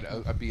landslide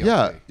a BLT.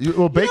 Yeah.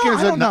 Well, bacon Yeah, is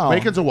I don't know.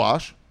 bacon's a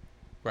wash.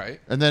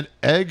 Right? And then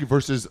egg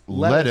versus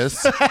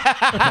lettuce.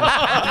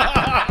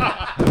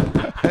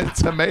 And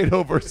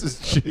tomato versus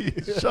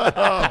cheese. Shut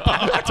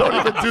up. Don't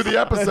even do the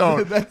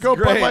episode. Go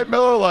Bud great. Light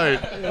Miller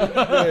Lite.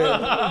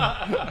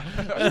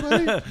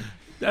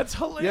 That's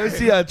You ever hilarious.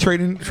 see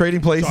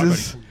Trading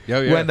Places? Yeah,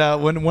 yeah.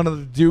 When one of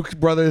the Duke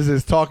brothers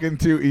is talking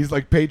to, he's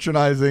like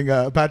patronizing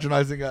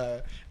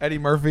Eddie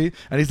Murphy,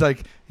 and he's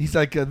like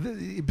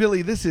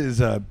Billy, this is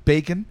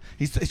bacon.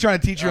 He's trying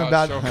to teach him Oh,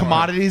 about so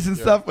commodities and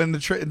stuff. And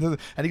and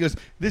he goes,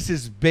 this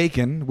is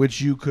bacon, which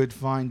you could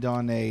find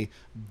on a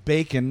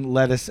bacon,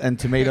 lettuce, and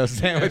tomato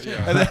sandwich.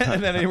 And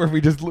then Eddie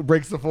Murphy just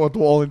breaks the fourth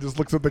wall and just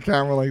looks at the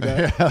camera like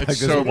that. Like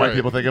this is so what white great.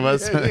 people think of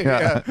us.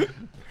 Yeah.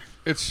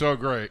 It's so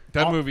great.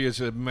 That movie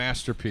is a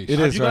masterpiece. It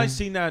Have is, you right? guys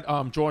seen that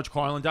George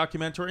Carlin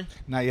documentary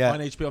Not yet.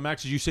 on HBO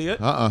Max? Did you see it?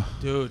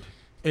 Dude.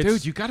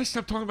 Dude, You got to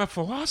stop talking about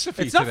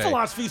philosophy it's not today.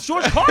 philosophy. It's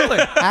George Carlin.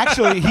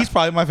 Actually, he's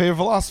probably my favorite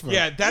philosopher.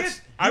 Yeah,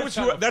 that's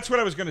that's what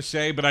I was going to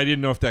say, but I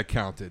didn't know if that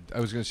counted. I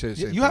was going to say the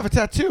same You have a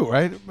tattoo,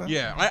 right?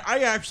 Yeah,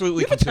 I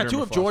absolutely You have a consider tattoo him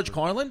a of George philosopher.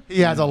 Carlin?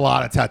 He has a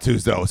lot of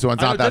tattoos, though, so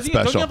it's not that Don't you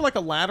special. have like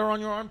a ladder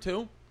on your arm,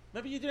 too?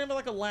 Maybe you didn't have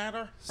like a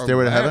ladder?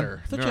 Stairway to Heaven?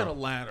 Ladder. I thought you had a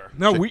ladder.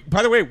 No,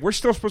 by the way, we're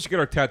still supposed to get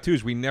our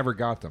tattoos. We never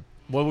got them.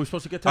 What were we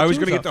supposed to get tattoos I was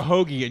going to get the of?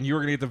 Hoagie, and you were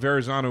going to get the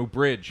Verrazano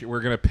Bridge.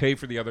 We're going to pay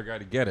for the other guy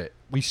to get it.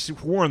 We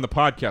swore on the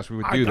podcast we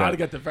would I do got to that.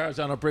 get the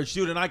Verrazano Bridge,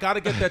 dude, and I got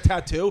to get that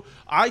tattoo.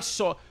 I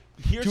saw...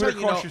 Here's Do how it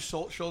you know... across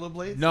your shoulder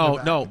blades? No.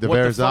 The What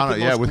Verrazano,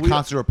 fucking yeah, most with weird-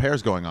 constant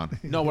repairs going on.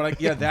 No, what I...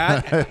 Yeah,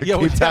 that... Yeah,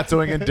 Keep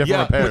tattooing in different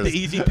yeah, repairs. with the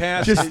Easy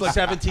Pass, Just just like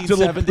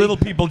 1770. little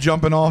people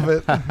jumping off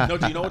it. No,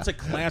 do you know what's a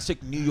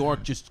classic New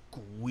York, just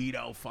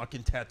Guido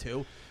fucking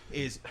tattoo?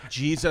 Is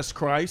Jesus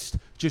Christ,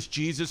 just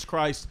Jesus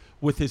Christ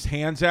with his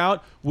hands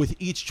out, with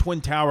each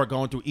twin tower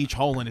going through each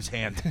hole in his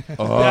hand.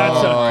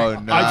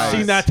 I've nice.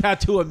 seen that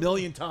tattoo a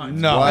million times.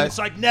 No. And it's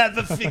like,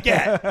 never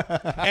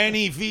forget.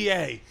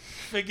 NEVA.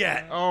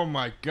 Forget. Oh,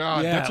 my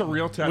God. Yeah. That's a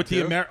real tattoo? With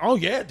the oh,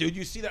 yeah, dude.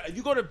 You see that? If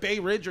you go to Bay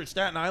Ridge or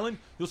Staten Island,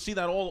 you'll see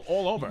that all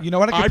over. You know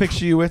what I can I-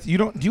 picture you with? You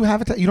don't? Do you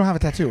have a? You don't have a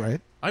tattoo, right?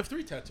 I have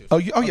 3 tattoos. Oh,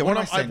 yeah. I have What am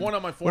I I saying? have one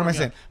on my What am forearm. I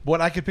saying?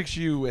 What I could picture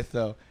you with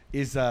though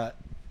is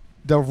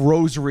the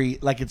rosary,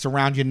 like it's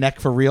around your neck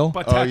for real.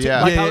 But Oh, tattoo,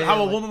 yeah. like Yeah, how, yeah,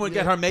 how a like- woman would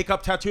get her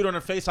makeup tattooed on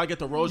her face, I get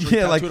the rosary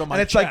yeah, tattooed like, on my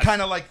and it's chest. like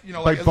kind of like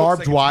like Like it looks barbed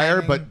like it's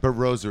wire, hanging. but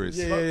rosaries.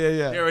 yeah.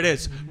 There it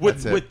is.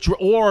 With That's it.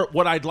 or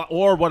what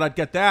I'd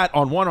get that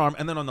on one arm,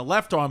 and then on the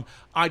left arm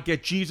I'd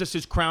get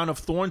Jesus's crown of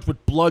thorns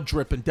with blood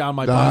dripping down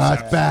my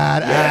That's bicep.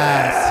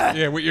 badass.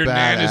 Yeah, with your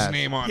Badass. Nana's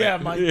name on Yeah,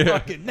 it. my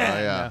fucking name.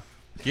 yeah.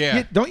 Yeah.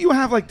 Yeah, don't you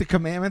have like the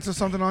commandments or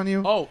something on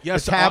you? Oh,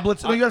 yes, the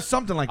tablets. No, you have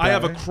something like that. I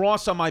have a right?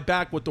 cross on my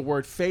back with the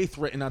word faith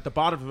written at the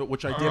bottom of it,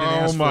 which I didn't Oh,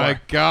 ask my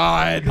for.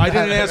 God. I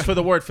didn't ask for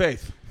the word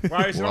faith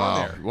Why is it on Wow.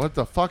 there? What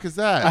the fuck is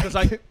that? because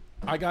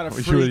I got a When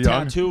you free were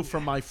young? tattoo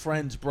from my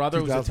friend's brother,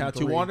 who's a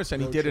 2003. tattoo artist,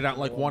 and he did it at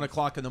like 1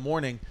 o'clock in the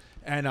morning.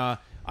 And I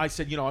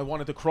said, I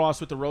wanted the cross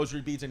with the rosary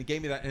beads, and he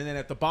gave me that. And then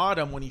at the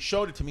bottom, when he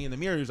showed it to me in the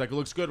mirror, he was like, "It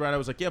looks good, right?" I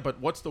was like, "Yeah, but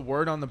what's the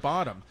word on the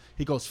bottom?"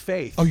 He goes,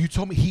 "Faith." Oh, you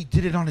told me he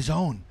did it on his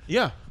own.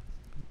 Yeah.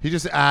 He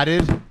just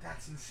added.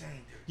 That's insane, dude.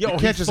 Yeah, You or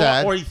can't he just thought,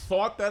 add. or he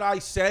thought that I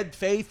said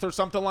faith or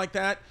something like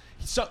that.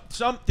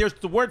 There's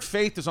the word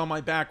faith is on my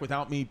back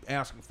without me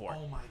asking for it.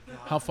 Oh my god.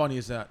 How funny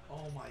is that?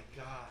 Oh my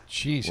god.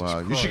 Jesus Wow,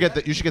 you Christ.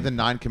 should get the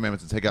 9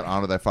 commandments and take out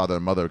honor thy father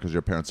and mother because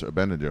your parents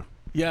abandoned you.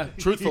 Yeah,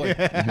 truthfully.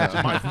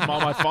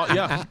 My fault.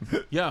 Yeah,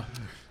 yeah.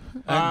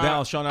 And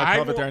now Sean and I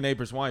covered their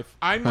neighbor's wife.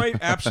 I might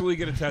absolutely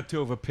get a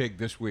tattoo of a pig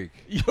this week.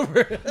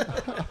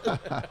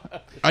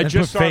 I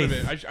just thought of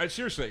it. I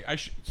seriously.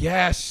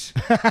 Yes.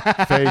 Faith.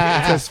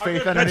 It says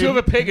faith Tattoo of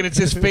a pig and it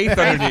says faith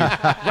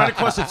underneath. Right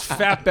across its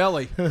fat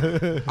belly.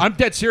 I'm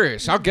dead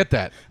serious. I'll get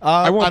that.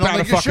 I won't I don't bat a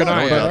think you fucking should,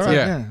 eye. but all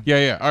right,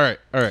 Yeah.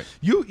 All right.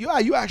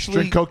 You actually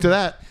Drink Coke to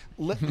that.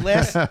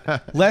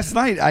 last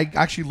night I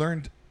actually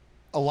learned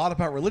a lot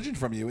about religion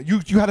from you.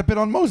 You had a bit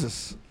on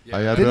Moses. I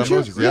had Didn't you?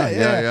 Moses.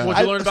 Yeah.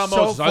 What'd you learn about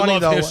Moses? I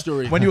love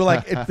history. When you were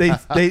like, they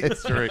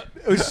History.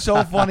 it was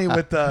so funny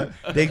with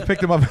they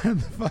picked him up in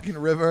the fucking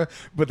river,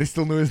 but they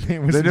still knew his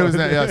name was. They knew his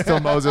Moses. name. Yeah, still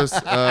Moses.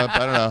 I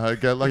don't know. I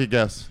got lucky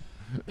guess.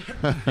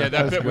 Yeah,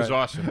 that bit was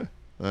awesome.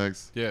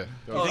 Thanks. Yeah.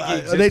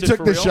 They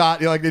took the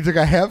shot. You're like, they took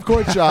a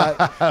half-court shot.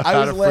 I How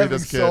was to free laughing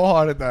this kid. so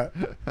hard at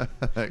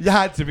that. You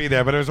had to be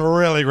there, but it was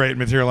really great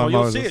material on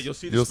You'll Moses. see it. You'll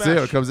see the You'll smash. see it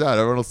when it comes out.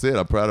 Everyone will see it.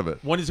 I'm proud of it.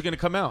 When is it going to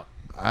come out?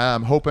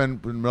 I'm hoping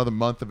another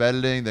month of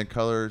editing, then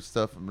color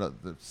stuff,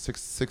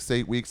 6 to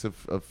 8 weeks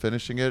of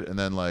finishing it, and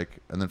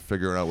then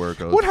figuring out where it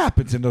goes. What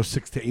happens in those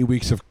 6 to 8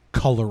 weeks of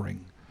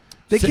coloring?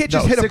 They can't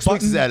just hit a 6 button.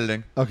 weeks is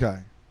editing. Okay.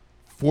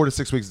 4 to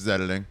 6 weeks is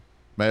editing.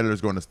 My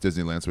editor's going to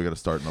Disneyland, so we got to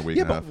start in a week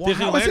Yeah, and a half. but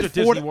how is Disneyland or it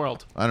Disney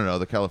World? I don't know,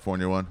 the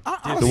California one.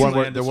 Disneyland The one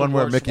where, is the the one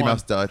where worst Mickey one.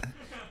 Mouse died.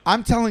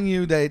 I'm telling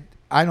you that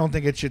I don't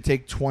think it should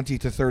take 20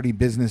 to 30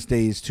 business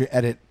days to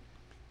edit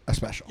a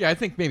special. Yeah, I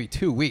think maybe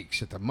 2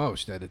 weeks at the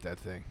most to edit that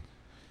thing.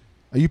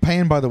 Are you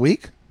paying by the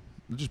week?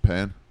 I'm just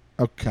paying.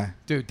 Okay.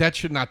 Dude, that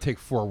should not take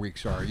 4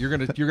 weeks, Ari. You're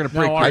gonna break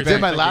No, your Ari, I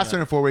did my thinking last that.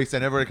 one in 4 weeks,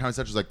 and everybody comes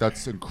such was like,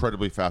 "That's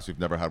incredibly fast. We've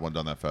never had one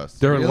done that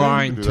fast." They're Really?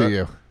 lying You to can do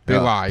you. that? They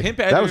Yeah. lie. Pimp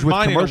was edited with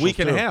mine in a commercials, week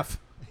and a too. half.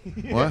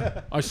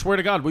 What? I swear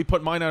to God, we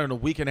put mine out in a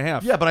week and a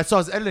half. Yeah, but I saw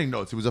his editing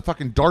notes. It was a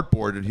fucking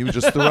dartboard, and he was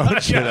just throwing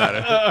shit at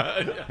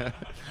it.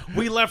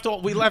 We left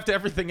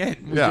everything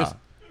in. We Yeah. just-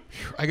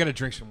 I gotta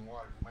drink some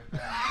water. My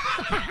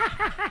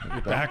back.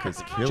 Your back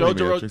is killing Joe me.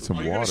 DeRosa- Drink some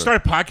Are you water. gonna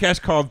start a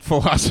podcast called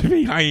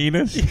Philosophy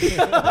Hyenas?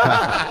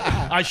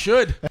 I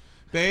should.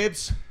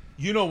 Babes,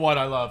 you know what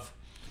I love.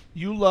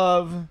 You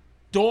love.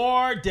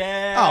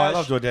 DoorDash. Oh, I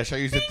love DoorDash. I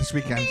used it this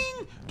weekend.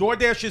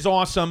 DoorDash is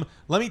awesome.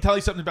 Let me tell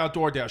you something about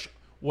DoorDash.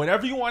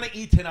 Whatever you want to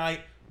eat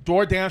tonight,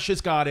 DoorDash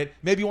has got it.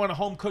 Maybe you want a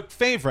home-cooked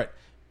favorite,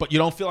 but you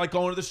don't feel like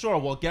going to the store.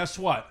 Well, guess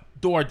what?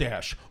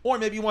 DoorDash. Or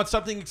maybe you want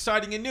something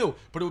exciting and new,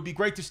 but it would be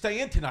great to stay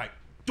in tonight.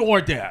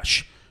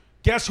 DoorDash.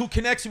 Guess who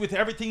connects you with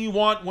everything you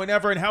want,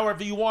 whenever and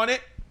however you want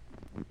it?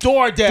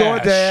 DoorDash.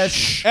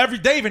 DoorDash. Every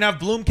day, even have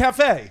Bloom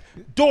Cafe.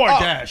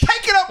 DoorDash.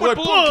 take it up with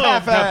Bloom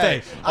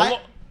Cafe.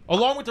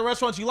 Along with the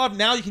restaurants you love,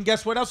 now you can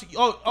guess what else. You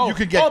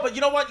can get- Oh, but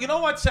you know what? You know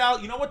what, Sal?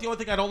 You know what? The only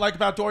thing I don't like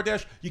about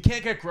DoorDash, you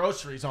can't get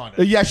groceries on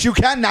it. Yes, you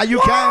can. Now you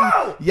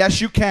can.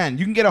 Yes, you can.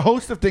 You can get a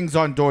host of things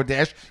on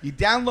DoorDash. You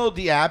download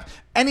the app.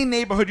 Any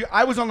neighborhood.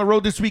 I was on the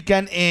road this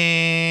weekend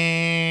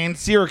in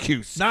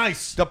Syracuse.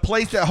 Nice. The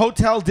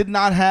hotel did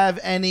not have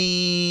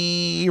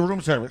any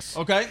room service.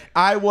 Okay.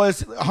 I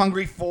was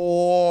hungry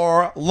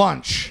for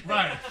lunch.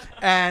 Right.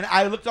 And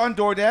I looked on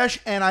DoorDash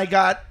and I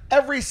got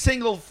every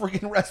single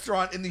freaking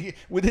restaurant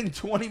within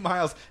 20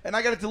 miles, and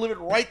I got it delivered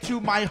right to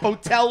my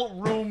hotel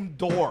room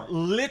door.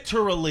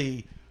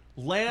 Literally,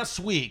 last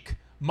week,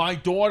 my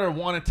daughter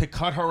wanted to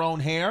cut her own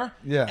hair.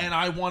 Yeah. And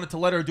I wanted to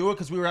let her do it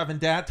because we were having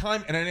dad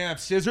time, and I didn't have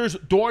scissors.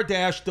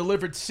 DoorDash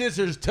delivered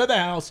scissors to the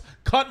house,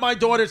 cut my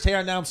daughter's hair,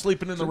 and now I'm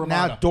sleeping in the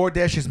Ramada. Now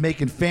DoorDash is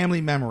making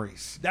family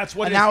memories. That's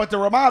what And it is. now at the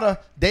Ramada,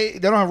 they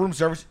don't have room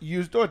service. You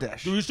use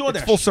DoorDash. Use DoorDash.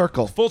 It's full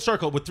circle. Full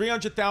circle with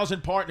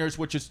 300,000 partners,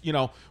 which is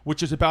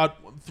about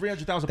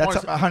 300,000 That's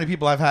partners. 100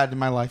 people I've had in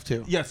my life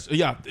too. Yes,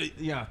 yeah,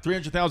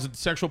 300,000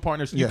 sexual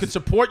partners. You Yes. can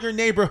support your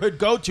neighborhood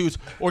go-tos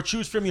or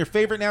choose from your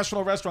favorite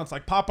national restaurants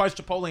like Popeyes,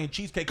 Chipotle, and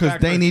Cheesecake Because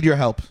Factory. they need your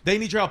help. They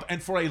need your help.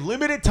 And for a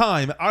limited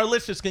time, our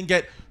listeners can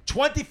get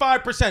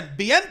 25%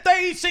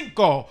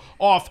 $25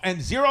 off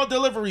and 0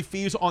 delivery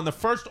fees on the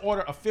first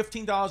order of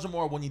 $15 or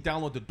more when you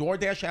download the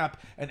DoorDash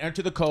app and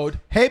enter the code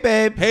Hey,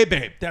 babe. Hey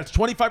Babe. That's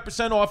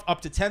 25% off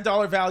up to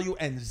 $10 value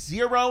and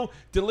 0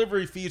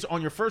 delivery fees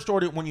on your first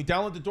order when you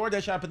download the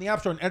DoorDash app in the App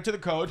Store and enter the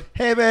code.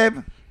 Hey, babe.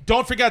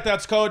 Don't forget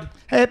that's code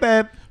Hey,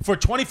 babe. for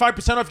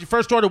 25% off your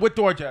first order with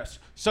DoorDash.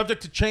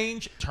 Subject to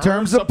change.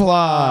 Terms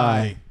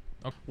apply.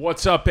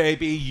 What's up,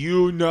 baby?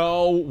 You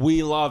know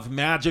we love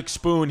Magic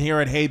Spoon here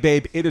at Hey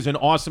Babe. It is an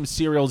awesome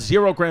cereal.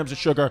 0 grams of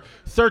sugar,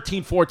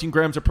 14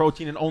 grams of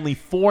protein, and only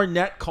 4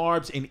 net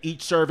carbs in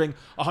each serving.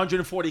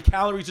 140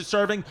 calories a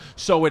serving.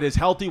 So it is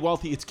healthy,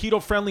 wealthy. It's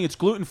keto-friendly. It's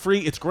gluten-free.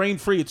 It's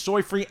grain-free. It's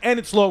soy-free. And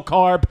it's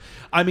low-carb.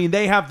 I mean,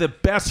 they have the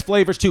best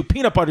flavors, too.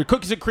 Peanut butter,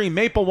 cookies and cream,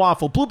 maple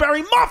waffle,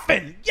 blueberry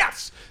muffin.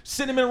 Yes!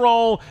 Cinnamon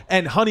roll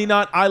and honey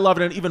nut. I love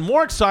it. And even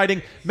more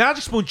exciting,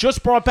 Magic Spoon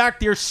just brought back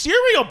their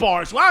cereal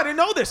bars. Wow, I didn't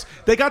know this.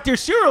 They got their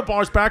cereal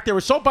bars back. They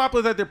were so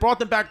popular that they brought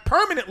them back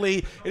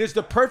permanently. It is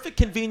the perfect,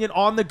 convenient,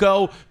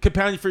 on-the-go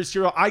companion for your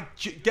cereal.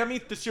 Get me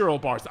the cereal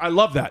bars. I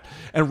love that.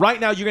 And right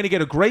now, you're going to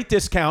get a great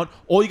discount.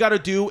 All you got to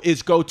do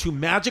is go to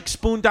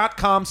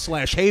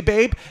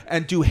magicspoon.com/heybabe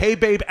and do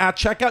heybabe at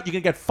checkout. You're going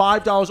to get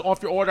 $5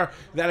 off your order.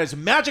 That is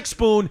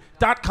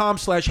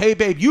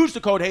magicspoon.com/heybabe. Use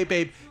the code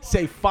heybabe.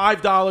 Save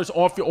 $5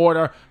 off your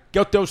order.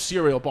 Get those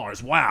cereal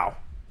bars. Wow.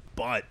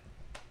 But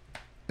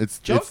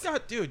Joe's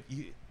got, dude.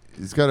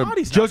 He's got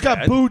a. Joe's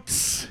got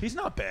boots. He's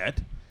not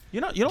bad. You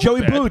don't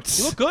Joey look bad. Boots.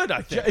 You look good,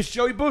 I think. It's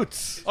Joey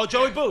Boots. Oh,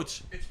 Joey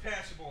Boots. It's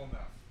passable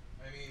enough.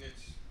 I mean,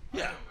 it's. I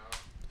don't know.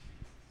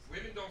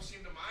 Women don't seem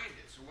to mind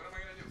it, so what am I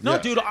going to do? No,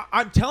 dude,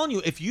 I'm telling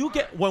you,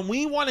 when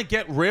we want to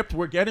get ripped,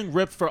 we're getting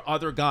ripped for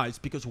other guys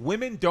because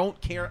women don't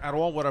care at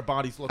all what our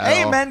bodies look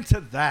like. Amen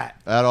to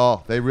that. At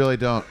all. They really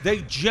don't. They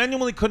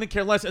genuinely couldn't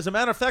care less. As a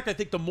matter of fact, I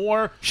think the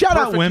more Shout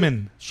out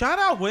women. Shout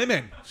out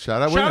women.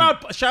 Shout out women.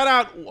 Shout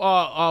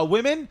out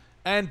women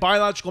and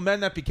biological men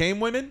that became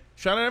women.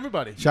 Shout out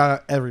everybody. Shout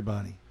out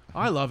everybody.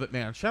 I love it,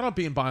 man. Shout out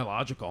being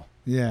biological.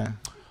 Yeah.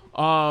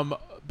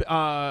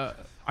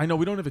 I know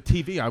we don't have a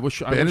TV. I wish.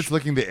 Bandit's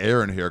licking the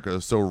air in here because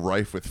it's so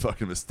rife with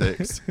fucking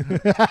mistakes.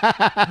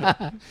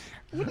 I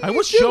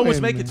wish Joe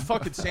was making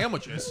fucking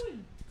sandwiches.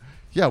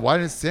 Yeah, why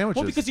didn't sandwiches?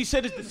 Well, because he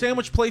said the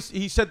sandwich place.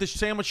 He said the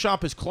sandwich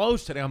shop is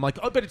closed today. I'm like,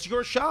 oh, but it's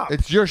your shop.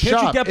 It's your Can't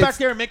shop. you get back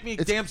there and make me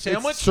a damn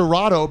sandwich? It's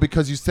Serato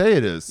because you say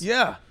it is.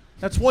 Yeah,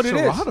 that's what it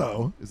is.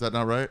 Serato? Is that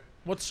not right?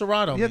 What's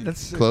Serato? Yeah, mean?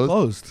 that's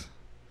Closed?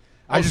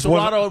 Oh,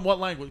 Serato in what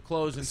language?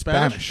 Closed in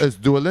Spanish. Es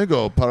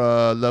Duolingo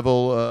para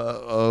level,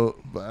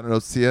 I don't know,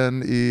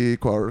 100 y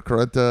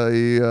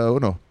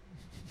 41.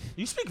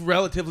 You speak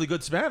relatively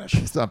good Spanish.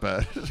 It's not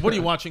bad. What are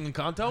you watching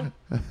Encanto?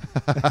 No,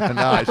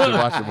 I should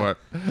watch it more.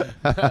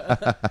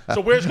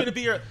 So where's going to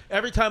be your?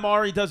 Every time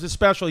Ari does a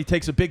special, he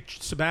takes a big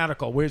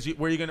sabbatical. Where you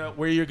gonna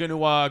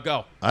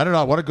go? I don't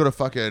know. I want to go to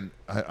fucking.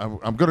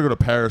 I'm gonna go to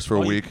Paris for a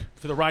week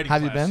For the writing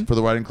Have class. you been? for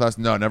the writing class.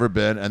 No, never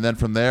been. And then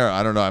from there,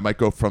 I don't know. I might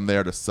go from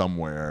there to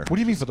somewhere. What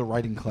do you mean for the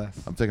writing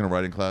class? I'm taking a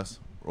writing class.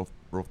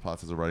 Rolf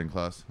Potts is a writing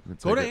class.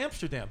 Go to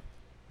Amsterdam.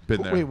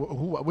 Been there. Wait,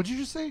 what did you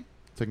just say?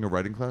 Taking a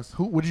writing class.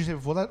 Who? What did you say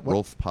before that? What?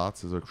 Rolf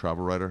Potts is a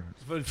travel writer.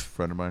 A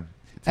friend of mine.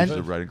 He And-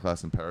 teaches a writing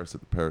class in Paris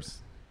at the Paris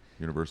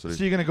University.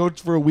 So you're gonna go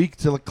for a week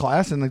to like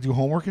class and like do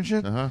homework and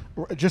shit,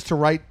 just to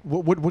write.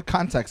 What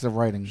context of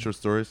writing? Short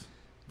stories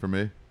for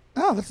me.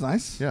 Oh, that's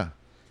nice. Yeah.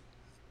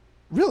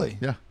 Really?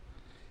 Yeah.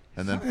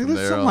 And then Hey, from live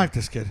there, something like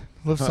this kid.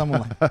 Live something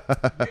like.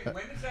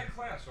 When is that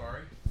class,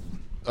 Ari?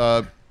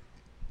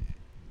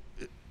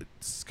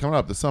 it's coming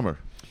up this summer.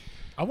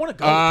 I want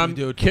to go with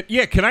you,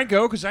 dude. Can I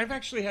go? Because I've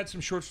actually had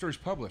some short stories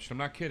published. I'm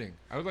not kidding.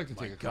 I would like to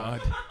take a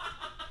class.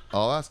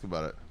 I'll ask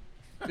about it.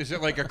 Is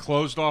it like a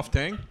closed-off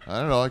thing? I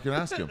don't know. I can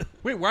ask him.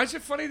 Wait, why is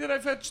it funny that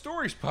I've had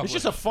stories published?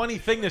 It's just a funny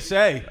thing to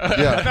say.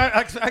 Yeah.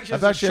 I've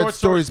I've actually had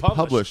stories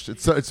published.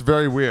 It's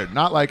very weird.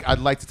 Not like I'd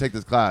like to take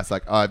this class.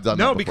 Like I've done.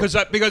 No, that before. because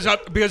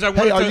I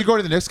wanted Hey, are to, you going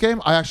to the Knicks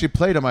game? I actually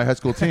played on my high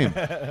school team.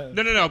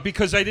 No,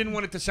 because I didn't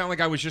want it to sound like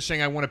I was just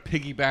saying I want to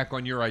piggyback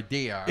on your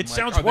idea. It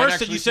sounds worse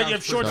than you said you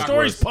have short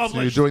stories published.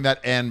 So you're doing that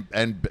and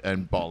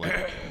balling.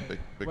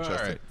 Big Well,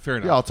 chested. all right, fair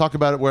enough. Yeah, I'll talk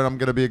about it when I'm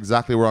going to be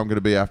exactly where I'm going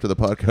to be after the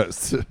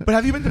podcast. But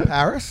have you been to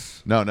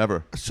Paris? No,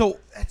 never. So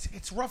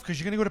it's rough because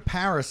you're gonna go to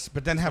Paris,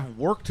 but then have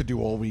work to do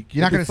all week.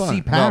 You're not It'd gonna be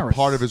see fun. Paris.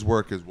 No, part of his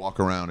work is walk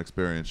around,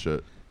 experience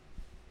shit.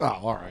 Oh,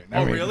 all right.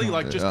 Oh, really?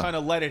 Like just Yeah. kind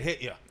of let it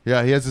hit you.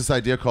 Yeah, he has this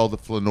idea called the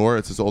flaneur.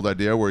 It's this old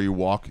idea where you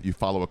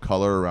follow a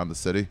color around the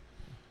city.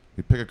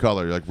 You pick a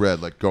color, you're like red.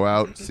 Like go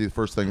out, see the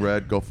first thing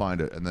red, go find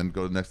it, and then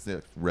go to the next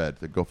thing red,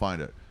 then go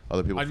find it.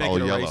 Other people I'd follow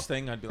make it a yellow. race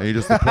thing. I'd be And like,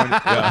 you just point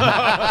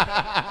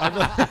it.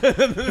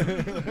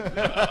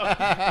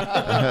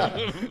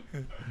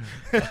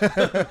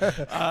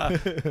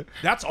 Yeah.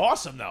 that's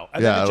awesome, though.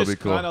 And Yeah, then it it'll just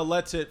be cool. kind of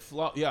lets it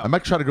flow. Yeah. I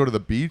might try to go to the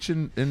beach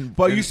in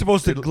But are you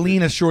supposed to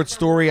glean a short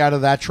story out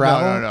of that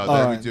travel? No. All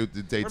Then right. we do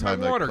the daytime Where'd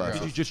my water classes.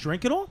 go? Did you just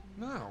drink it all?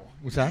 No.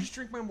 What's Did that? you just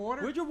drink my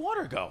water? Where'd your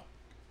water go?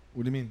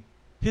 What do you mean?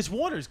 His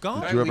water's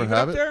gone. Did you I ever leave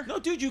have up it? there? No,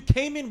 dude, you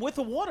came in with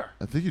the water.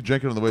 I think you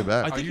drank it on the way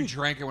back. I Oh, think you you-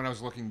 drank it when I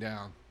was looking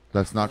down.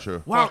 That's not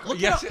true. Wow, Fuck,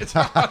 look yes, at it's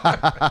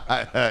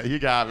You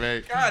got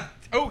me. God.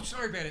 Oh,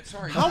 sorry, Bandit.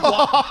 Sorry.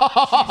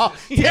 yeah,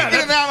 Taking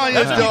him out on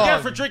that's his what you get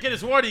dog. for drinking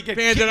his water. You get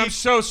Bandit, kicked- I'm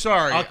so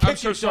sorry. I'll kick I'm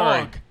so your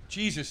sorry. dog.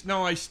 Jesus,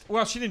 no,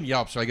 well, she didn't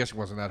yelp, so I guess it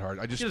wasn't that hard.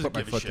 I just She doesn't put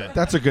my give a foot shit.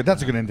 That's a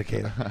good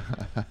indicator.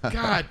 down.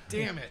 God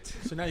damn it.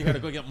 So now you got to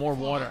go get more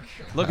water.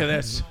 Look at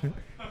this.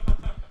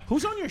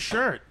 Who's on your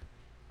shirt?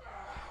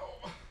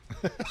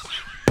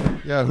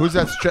 Yeah, who's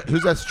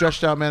that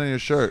stretched out man in your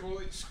shirt?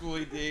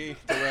 Schooly D,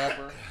 the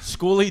rapper.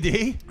 Schooly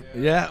D?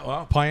 Yeah,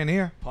 well,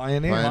 pioneer.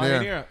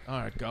 Pioneer. All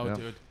right, go, Yeah.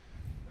 dude.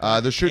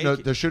 They're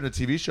shooting a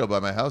TV show by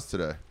my house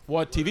today.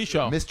 What TV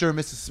show? Mr. and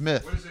Mrs.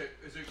 Smith. What is it?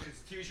 Is it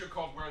a TV show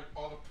called Where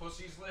All the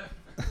Pussies Live?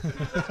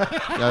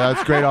 Yeah,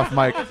 that's great off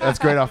mic. That's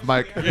great off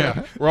mic.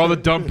 Yeah, where all the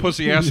dumb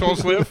pussy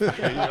assholes live. You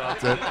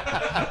upped it.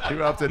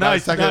 You upped it.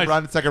 Nice, Second nice.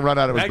 run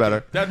at it was Thank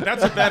better. you.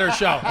 That's a better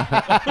show.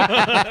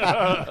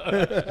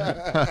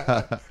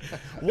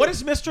 What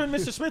is Mr. and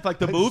Mrs. Smith, like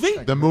the movie?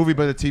 The movie,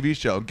 but the TV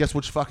show. Guess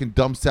which fucking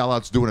dumb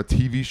sellout's doing a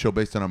TV show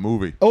based on a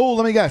movie? Oh,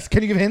 let me guess.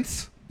 Can you give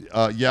hints?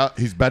 Yeah,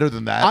 he's better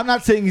than that. I'm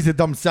not saying he's a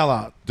dumb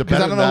sellout because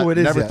Better I don't than know who that.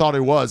 it is. Never yet. thought he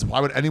was. Why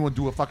would anyone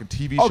do a fucking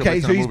TV show? Okay,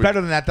 based so on a he's movie?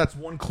 better than that. That's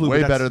one clue. Way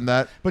but that's- better than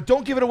that. But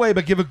don't give it away.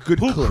 But give a good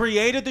Who clue.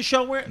 created the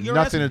show? Where you're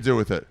Nothing asking? to do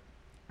with it.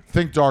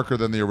 Think darker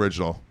than the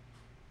original.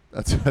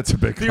 That's a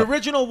big. The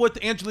original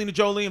with Angelina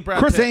Jolie and Brad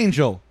Chris Pitt.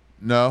 Angel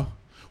No.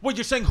 What,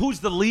 you're saying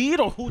who's the lead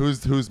or who? Who's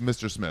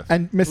Mr. Smith?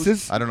 and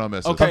Mrs. I don't know,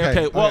 Mrs. Okay,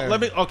 Okay, okay. Well,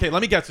 okay.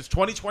 let me guess. It's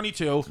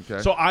 2022.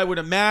 Okay. So I would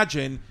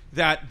imagine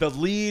that the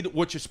lead,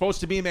 which is supposed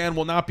to be a man,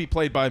 will not be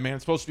played by a man.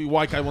 It's supposed to be a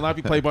white guy, will not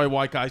be played by a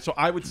white guy. So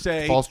I would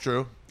say False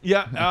true.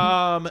 Yeah,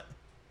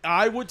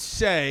 I would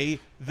say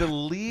the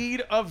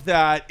lead of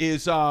that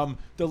is the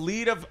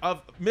lead of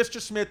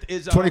Mr. Smith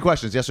is 20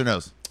 questions. Yes or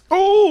no's.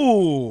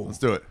 Oh. Let's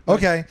do it.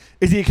 Okay.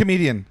 Is he a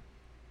comedian?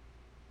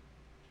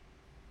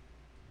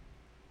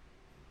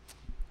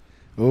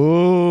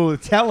 Oh,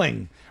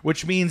 telling.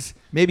 Which means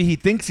maybe he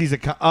thinks he's a.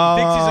 thinks he's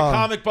a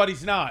comic, but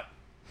he's not.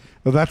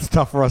 Well, that's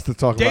tough for us to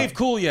talk Dave about.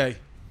 Coulier.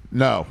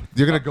 No.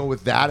 You're gonna go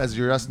with that as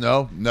your yes?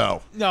 No.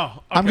 No.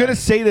 No, I'm okay. gonna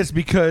say this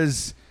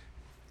because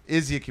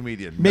Is he a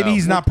comedian? maybe No.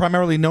 he's not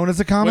primarily known as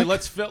a comic.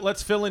 Wait,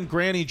 let's fill in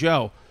Granny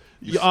Joe.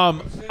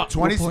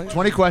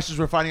 20 questions.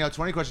 We're finding out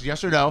 20 questions.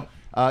 Yes or no.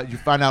 You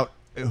find out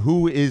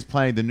who is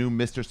playing the new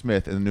Mr.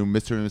 Smith in the new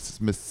Mr. and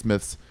Mrs.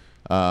 Smith's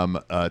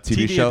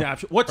TV show.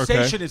 adaptation. What Okay.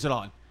 station is it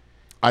on?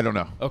 I don't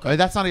know. Okay.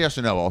 That's not a yes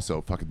or no.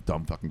 Also, fucking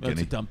dumb fucking That's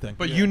guinea. a dumb thing.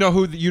 But you know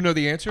who? You know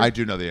the answer. I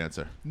do know the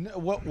answer. No,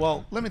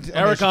 well, let me. Let me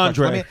Eric ask you a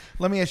question. Andre.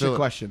 Let me ask you a Philip,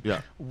 question.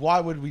 yeah. Why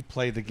would we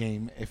play the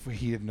game if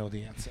he didn't know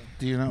the answer?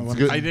 Do you know? It's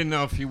good. I didn't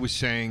know if he was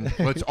saying,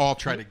 "Let's all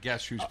try to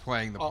guess who's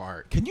playing the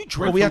part." Can you Well,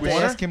 drink we have the to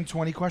water? ask him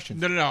 20 questions.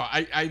 No.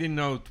 I didn't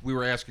know we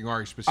were asking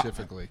Ari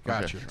specifically.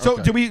 Gotcha. So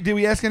Okay. did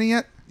we ask any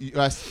yet?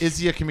 Is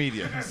he a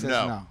comedian?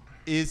 no.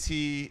 Is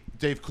he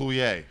Dave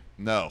Coulier?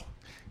 No.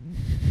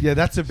 Yeah,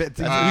 that's a bit.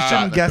 we shot in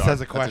shouldn't the guess dark. as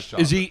a That's a question.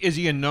 shot. Is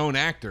he a known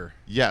actor?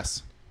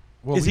 Yes.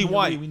 Well, Is we he knew-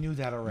 white? We knew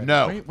that already.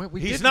 No. Wait,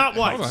 we He's didn't. not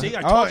white. Hold on. See,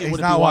 I Oh, told you he's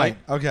would not be white.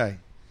 Okay.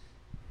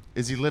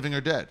 Is he living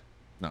or dead?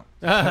 No.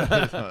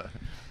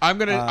 I'm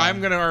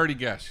gonna already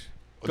guess.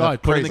 Go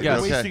ahead, put in the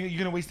Crazy. guess. Okay. You're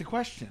gonna waste the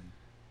question.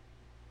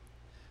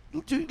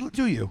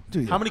 Do you?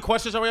 How many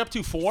questions are we up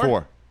to? 4?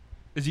 4.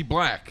 Is he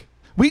black?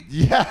 We.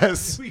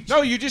 Yes.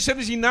 No, you just said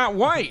is he not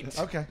white?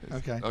 Okay.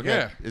 Okay. Okay.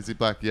 Yeah. Is he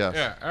black? Yes.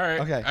 Yeah. All right.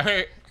 Okay. All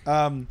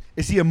right.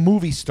 Is he a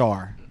movie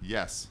star?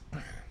 Yes.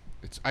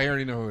 I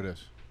already know who it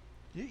is.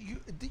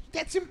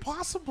 That's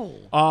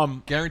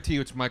impossible. Guarantee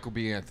you, it's Michael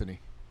B. Anthony.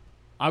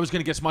 I was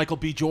gonna guess Michael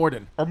B.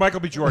 Jordan. Or Michael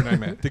B. Jordan, I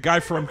meant. The guy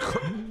from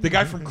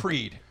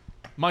Creed.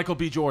 Michael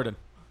B. Jordan.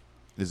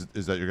 Is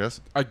that your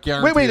guess? I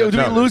guarantee. Wait. Do we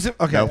No. lose it?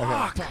 Okay. No.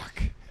 Okay.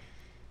 Fuck.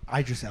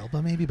 Idris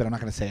Elba, maybe, but I'm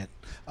not gonna say it.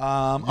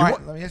 All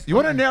right. Let me ask You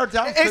want to narrow it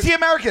down? Is he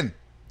American?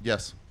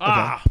 Yes.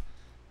 Ah,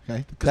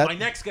 Okay. because my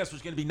next guess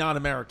was gonna be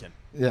non-American.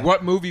 Yeah.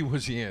 What movie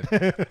was he in?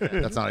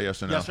 That's not a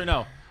yes or no. Yes or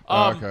no?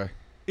 Okay.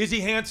 Is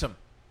he handsome?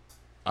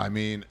 I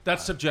mean,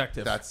 That's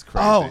subjective. that's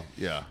crazy. Oh.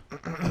 Yeah.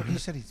 You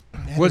said he's.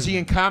 Was he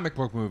in comic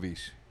book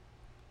movies,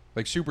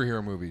 like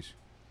superhero movies?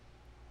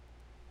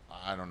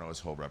 I don't know his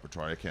whole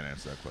repertoire. I can't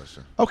answer that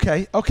question.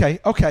 Okay.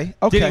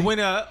 Did he win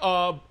an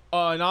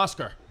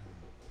Oscar?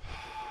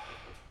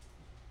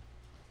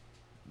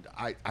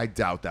 I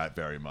doubt that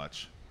very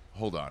much.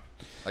 Hold on.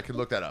 I can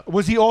look that up.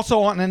 Was he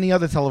also on any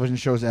other television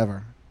shows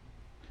ever,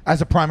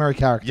 as a primary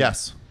character?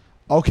 Yes.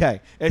 Okay.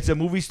 It's a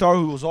movie star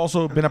who has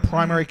also been a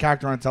primary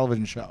character on a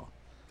television show.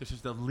 This is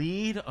the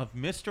lead of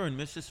Mr. and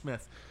Mrs.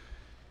 Smith.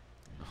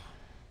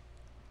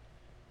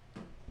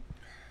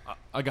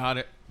 I got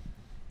it.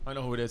 I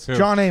know who it is.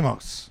 John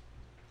Amos.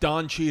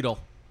 Don Cheadle.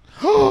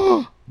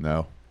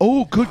 No.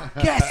 Oh, good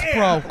guess,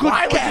 bro. Good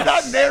Why would guess. you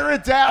not narrow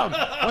it down?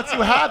 Once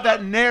you have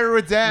that, narrow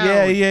it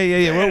down.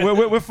 Yeah.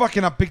 We're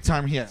fucking up big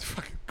time here.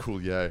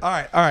 Cool, yeah. All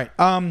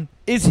right.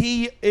 Is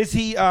he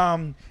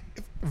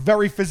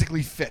very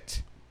physically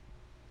fit?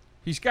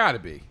 He's got to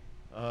be.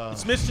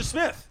 It's Mr.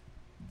 Smith.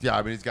 Yeah,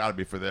 I mean, he's got to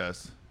be for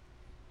this.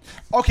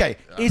 Okay.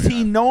 Is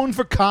he known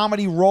for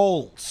comedy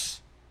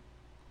roles?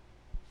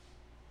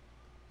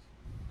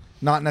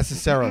 Not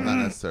necessarily. Not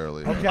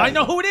necessarily. Okay. I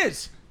know who it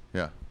is.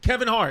 Yeah.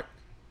 Kevin Hart.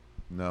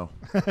 No.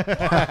 That's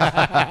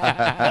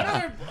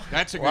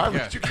a good Why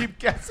guess. would you keep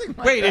guessing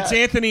like Wait, that? it's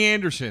Anthony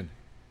Anderson.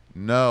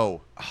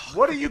 No.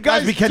 What are you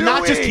guys we cannot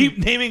doing? just keep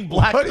naming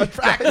black What are you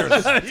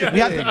attractors. We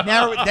have to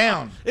narrow it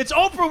down. It's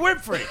Oprah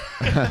Winfrey.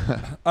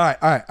 All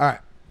right.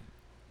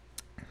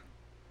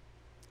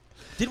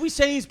 Did we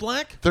say he's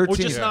black? 13. Or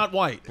just Yeah. not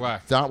white?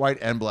 Black. Not white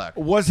and black.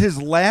 Was his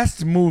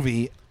last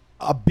movie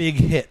a big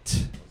hit?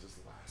 This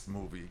last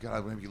movie. You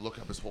gotta maybe look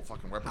up his whole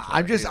fucking repertoire.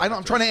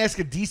 I'm trying to ask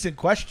a decent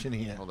question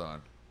here. Hold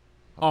on.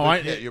 Oh, I,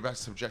 Yeah, you're back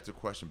to subjective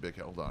question, Big.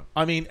 Hold on.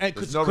 I mean, There's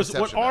because no what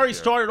reception back Ari here.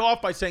 started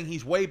off by saying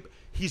he's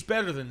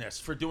better than this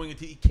for doing it.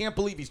 He can't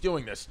believe he's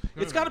doing this.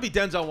 It's got to be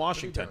Denzel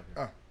Washington.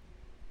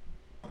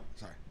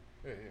 Sorry.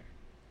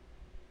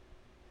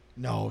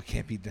 No, it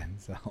can't be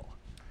Denzel.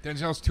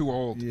 Denzel's too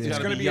old. Yeah. It's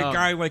Gotta going to be be a young.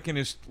 guy like in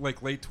his late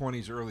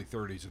 20s, early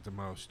 30s at the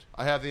most.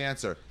 I have the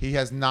answer. He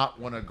has not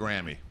won a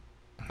Grammy.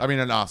 I mean,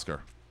 an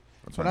Oscar.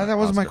 That's what But I that meant,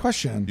 wasn't my Oscar.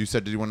 question. You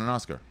said, did he win an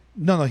Oscar?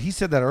 No, he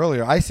said that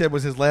earlier. I said,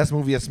 was his last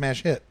movie a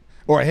smash hit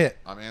or a hit?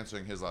 I'm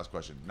answering his last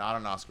question. Not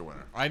an Oscar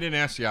winner. I didn't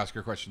ask the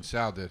Oscar question.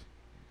 Sal did.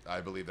 I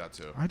believe that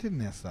too. I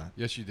didn't ask that.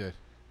 Yes, you did.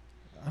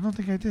 I don't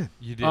think I did.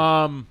 You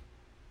did.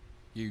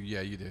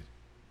 You did.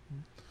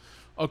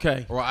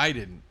 Okay. Well, I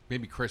didn't.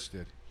 Maybe Chris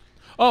did.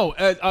 Oh,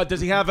 does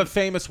he have a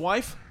famous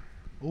wife?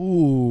 That's a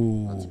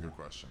Ooh. good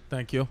question.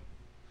 Thank you.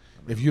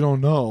 If you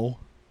don't know,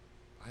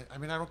 I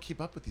mean, I don't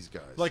keep up with these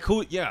guys. Like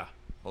who? Yeah.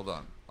 Hold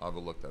on. I'll go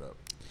look that up.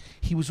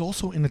 he was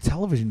also in a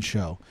television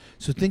show.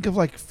 So think of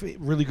like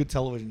really good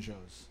television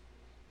shows.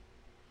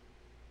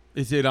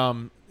 Is it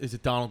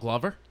Donald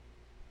Glover?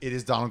 It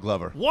is Donald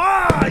Glover.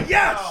 Wow!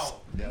 Yes.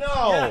 No.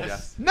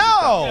 Yes.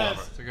 No.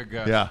 Yes. It's a good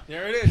guess. Yeah.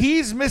 There it is.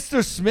 He's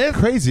Mr. Smith.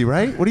 Crazy,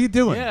 right? What are you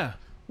doing? Yeah.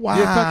 Wow.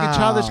 Yeah, fucking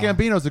Childish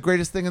Gambino is the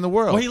greatest thing in the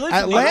world. Well, he lives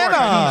in New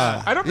Atlanta.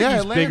 York. I don't think Yeah,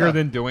 he's Atlanta. bigger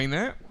than doing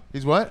that.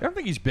 He's what? I don't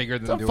think he's bigger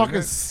than It's a doing fucking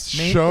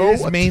that. show. It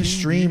is a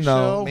mainstream TV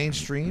though. show?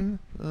 Mainstream.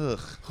 Ugh.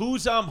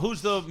 Who's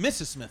the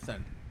Mrs. Smith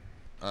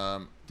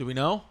then? Do we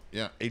know?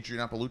 Yeah,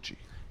 Adrian Appalucci.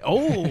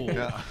 Oh.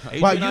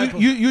 Wow, Adrian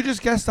you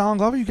just guessed Donald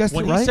Glover. You guessed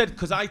when it he right. said,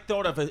 because I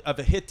thought of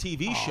a hit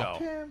TV show.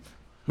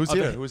 Who's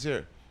Okay. here? Who's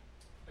here?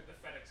 Like the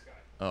FedEx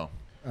guy.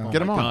 Oh.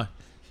 Get him my on. God.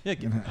 Yeah,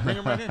 bring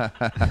him right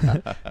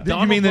in. Did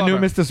you mean the new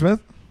Mr. Smith?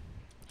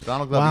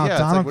 Donald Glover. Wow, yeah,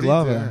 it's like, Donald what are you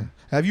Glover.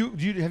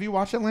 doing? Have you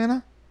watched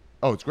Atlanta?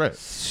 Oh, it's great.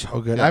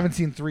 So good. Yeah. I haven't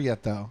seen 3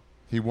 yet though.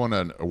 He won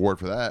an award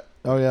for that.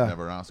 Oh yeah.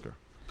 Never an Oscar.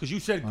 Because you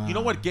said, you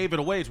know what gave it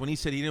away is when he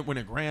said he didn't win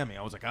a Grammy.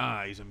 I was like,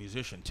 he's a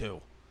musician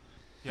too.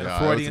 Yeah, Yeah,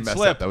 Freudian that was a mess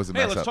slip. up. That was a Hey,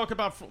 mess let's up. talk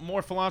about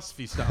more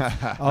philosophy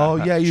stuff. Oh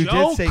yeah, you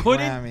Joe did say couldn't-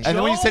 Grammy. And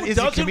then when you said, Joe is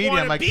he a doesn't comedian?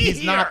 wanna I'm like, be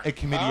he's not here. a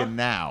comedian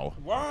now.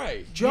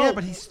 Why? Joe, Yeah,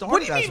 but he started What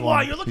do you as mean? one.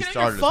 Why? You're looking He at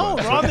your started as phone.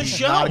 one. We're on the He's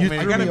show. not a I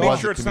comedian. gotta He make was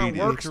sure a it's not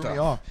comedian. work Threw me stuff.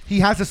 off. He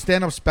has a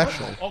stand-up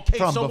special. Okay,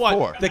 From so before.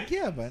 what?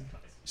 Yeah, but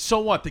So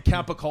what? The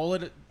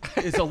Capicola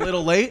is a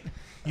little late?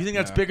 You think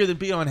that's bigger than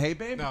being on Hey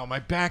Babe? No, my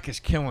back is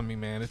killing me,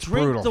 man. It's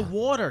Drink brutal. the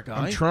water, guy.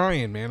 I'm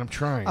trying, man. I'm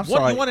trying. I'm What?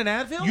 sorry. You want an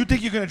Advil? you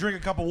think you're gonna drink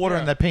a cup of water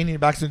Yeah. and that pain in your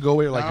back's gonna go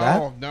away like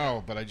that?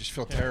 No, but I just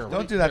feel terrible.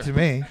 Don't do that to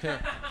me.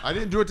 I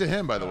didn't do it to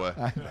him, by the way.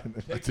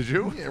 Did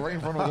you? Yeah, right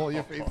in front of all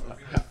your faces.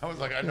 I was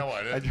like, I know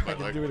I didn't. I but tried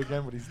to like, do it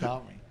again, but he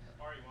stopped me.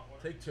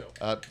 Take 2.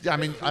 yeah, I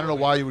mean, I don't know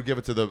why you would give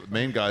it to the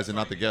main guys and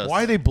not the guests.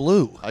 Why are they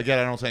blue? I get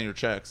I don't sign your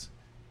checks.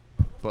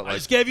 But I like,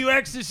 just gave you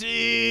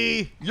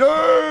ecstasy.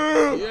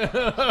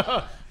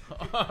 yeah!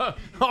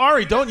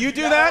 Ari, don't you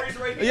do that?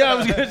 Yeah, I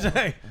was gonna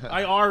say.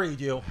 I Ari'd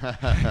you.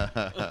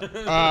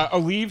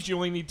 Leaves, you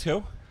only need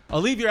 2.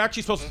 Aleve, you're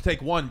actually supposed to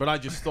take 1, but I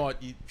just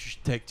thought you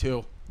should take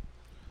 2.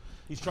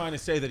 He's trying to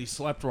say that he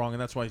slept wrong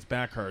and that's why his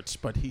back hurts,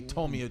 but he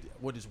told me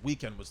what his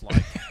weekend was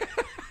like.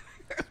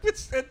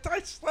 I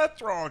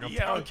slept wrong. I'm Yeah,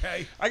 telling you.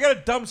 okay. I got a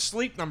dumb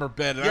sleep number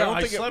bed, and I Yeah, don't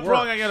I think slept it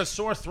wrong. works. I got a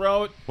sore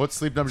throat. What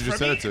sleep number did you From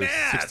set it to? eating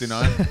ass.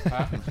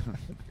 69?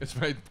 It's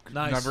my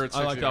Nice. number at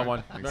I like that 69.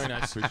 one. Very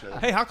nice. Appreciate it.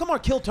 Hey, how come our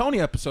Kill Tony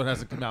episode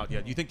hasn't come out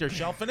yet? You think they're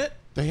shelving it?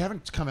 They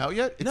haven't come out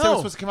yet? It said it No. was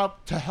supposed to come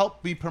out to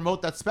help me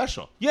promote that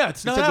special. Yeah,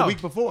 it's It not said out. the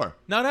week before.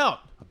 Not out.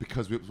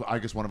 Because I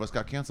guess one of us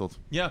got canceled.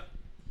 Yeah.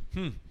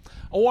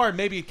 Or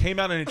maybe it came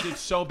out and it did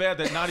so bad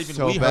that not even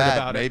So we heard bad.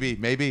 about it.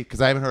 Maybe.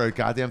 Because I haven't heard a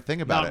goddamn thing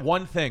about Not it.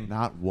 one thing.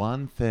 Not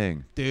one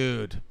thing.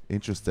 Dude.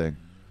 Interesting.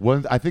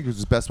 I think it was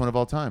his best one of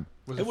all time.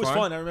 It was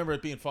fun. I remember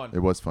it being fun. It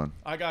was fun.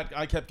 I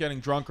kept getting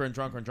drunker and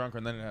drunker and drunker,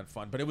 and then it had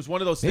fun. But it was one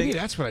of those Maybe things.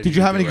 that's what I Did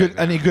you have any do good right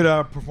now. any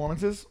good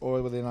performances,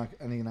 or were they not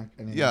any?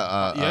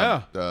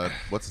 Yeah.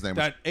 What's his name?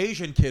 That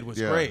Asian kid was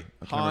Yeah. great.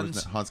 I can't remember his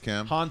Hans. name. Hans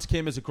Kim. Hans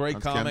Kim is a great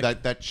Hans Kim.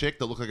 comic. That chick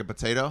that looked like a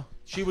potato.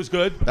 She was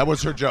good. That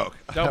was her joke.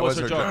 That was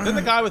her joke. Then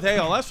the guy with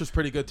ALS was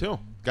pretty good too.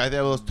 Guy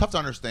that was tough to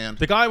understand.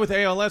 The guy with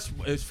ALS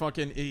is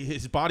fucking.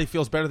 His body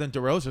feels better than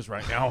DeRosa's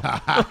right now.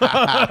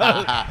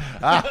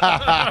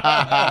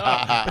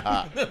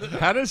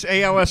 How does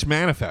ALS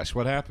manifest?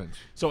 What happens?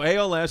 So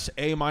ALS,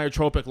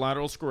 amyotrophic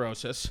lateral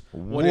sclerosis.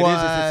 What it What?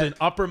 is it's an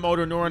upper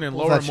motor neuron and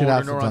Pulls lower that shit motor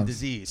out neuron sometimes.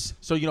 disease.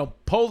 So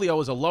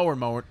polio is a lower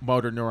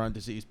motor neuron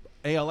disease.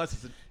 ALS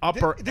is an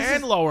upper This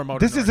and is- lower motor.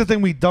 This is neuron. the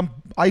thing we dump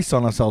ice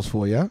on ourselves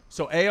for, yeah.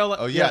 So ALS.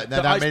 Oh yeah, the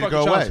that ice made it bucket go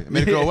away. challenge. It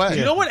made it go away.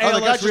 You know what Oh, the ALS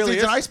guy just really needs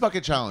is? an ice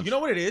bucket challenge. You know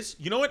what it is?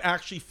 You know what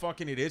actually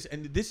fucking it is?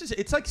 And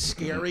it's like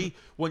scary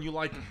when you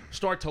like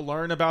start to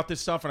learn about this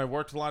stuff. And I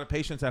worked with a lot of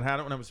patients that had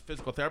it when I was a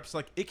physical therapist.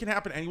 Like it can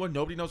happen to anyone.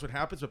 Nobody knows what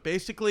happens, but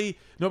basically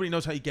nobody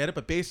knows how you get it.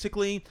 But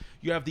basically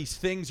you have these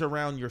things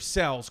around your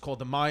cells called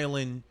the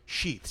myelin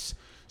sheaths.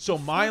 So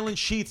myelin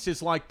sheaths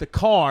is like the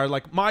car.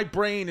 Like my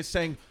brain is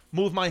saying,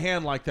 move my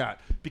hand like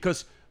that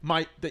because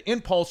the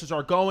impulses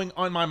are going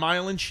on my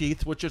myelin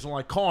sheath, which is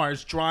like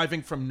cars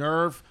driving from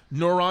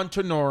neuron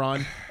to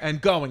neuron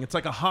and going. It's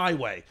like a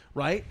highway,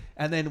 right?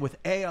 And then with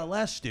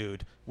ALS,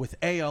 dude,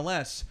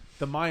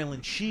 the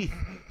myelin sheath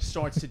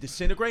starts to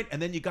disintegrate,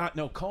 and then you got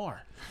no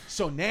car.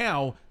 So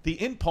now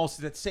the impulses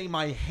that say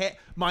my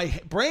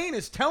brain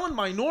is telling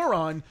my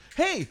neuron,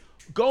 hey,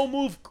 go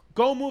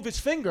move his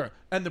finger,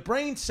 and the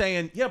brain's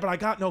saying, yeah, but I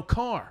got no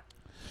car.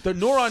 The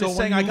neuron is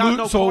saying, I got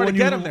no car to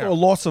get him there. A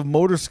loss of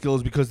motor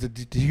skills because the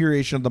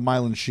deterioration of the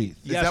myelin sheath.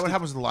 Is that what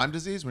happens with Lyme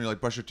disease when you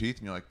like brush your teeth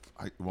and you're like,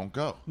 it won't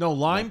go? No,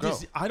 Lyme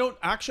disease. I don't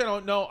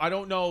know. I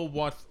don't know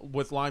what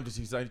with Lyme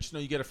disease. I just know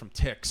you get it from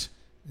ticks.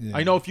 Yeah.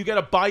 I know if you get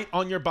a bite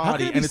on your body, How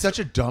can you and be it's such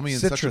a dummy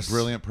and citrus. such a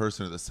brilliant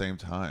person at the same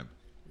time.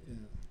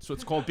 So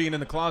it's called being in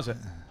the closet.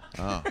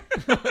 Oh.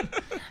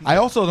 I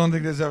also don't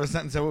think there's ever a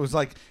sentence that was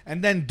like,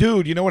 and then,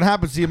 dude, you know what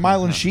happens to your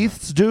myelin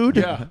sheaths, dude?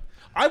 Yeah.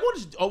 I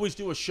want to always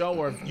do a show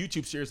or a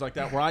YouTube series like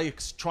that where I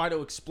try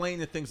to explain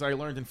the things I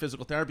learned in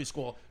physical therapy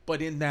school,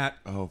 but in that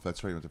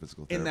That's right. You went to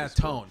physical therapy in that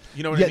school. tone.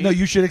 You know what I mean? No,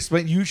 you should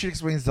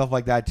explain stuff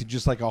like that to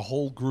just like a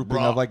whole grouping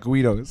of like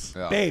Guidos.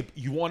 Yeah. Babe,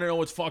 you want to know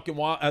what's fucking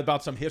wild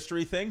about some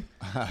history thing?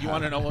 You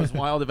want to know what's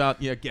wild about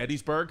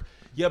Gettysburg?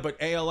 Yeah, but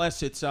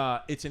ALS, it's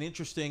an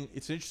interesting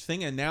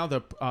thing, and now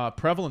the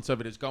prevalence of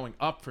it is going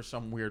up for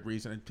some weird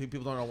reason, and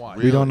people don't know why.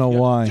 We don't know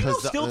why. You know,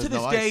 Because still to there's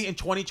this no day ice. in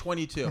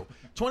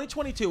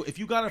 2022, if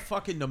you got a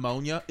fucking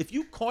pneumonia, if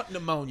you caught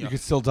pneumonia, You could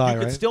still die, You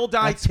could right? still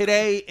die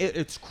today.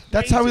 It's crazy.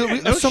 That's how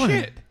we. No someone-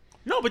 shit.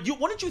 No, but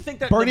wouldn't you think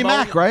that Bernie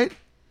pneumonia, Mac, right? Yeah,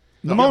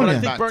 but Pneumonia. I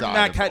think Mac Bernie died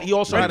Mac of had. He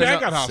also My had. dad a,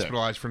 got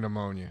hospitalized for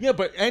pneumonia. Yeah,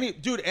 but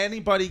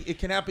anybody, it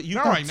can happen. You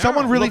No, I know.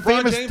 Someone really LeBron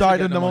famous James died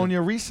would of get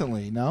pneumonia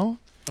recently. No.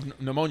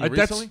 Pneumonia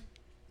That's- recently.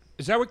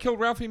 Is that what killed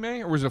Ralphie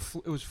May, or was it?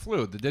 It was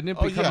flu. Didn't it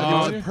Oh become yeah, he was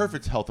pneumonia? in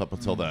perfect health up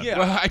until then. Yeah.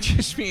 Well, I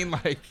just mean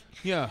like,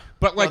 Yeah.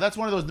 but Like like that's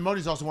one of those.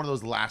 Pneumonia is also one of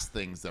those last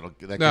things that No,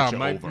 get you over.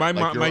 my like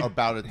mom- you're my-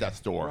 about at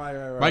death's door.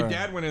 my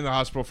dad went in the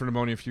hospital for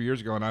pneumonia a few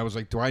years ago, and I was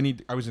like,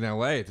 I was in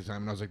LA at the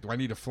time, and I was like, do I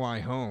need to fly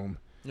home?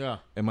 Yeah.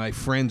 And my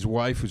friend's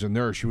wife, who's a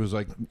nurse, she was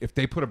like, if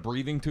they put a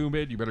breathing tube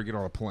in, you better get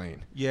on a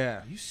plane.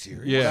 Yeah. you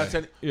serious?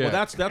 Yeah. Well,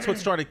 that's what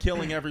started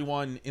killing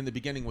everyone in the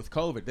beginning with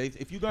COVID.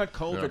 If you got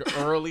COVID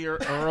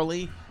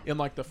early in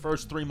like the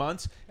first 3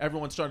 months,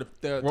 everyone started.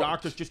 The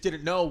doctors just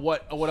didn't know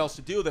what else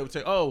to do. They would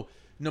say, "Oh,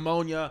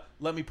 pneumonia.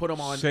 Let me put them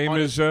on." Same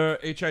as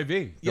HIV.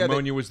 Yeah,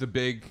 Pneumonia was the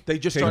big. They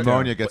just takedown. started.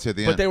 Pneumonia gets you at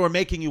the But end. they were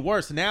making you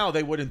worse. Now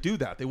they wouldn't do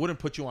that. They wouldn't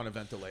put you on a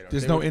ventilator.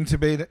 There's They no would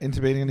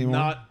intubating anymore.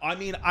 not. I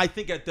mean, I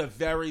think at the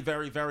very,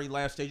 very, very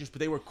last stages, but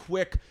they were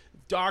quick.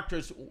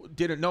 Doctors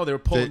didn't know they were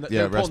pulling.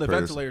 They were pulling the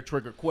respirators. ventilator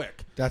trigger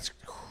quick. That's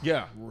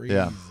Yeah. crazy.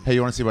 Yeah. Hey,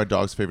 you want to see my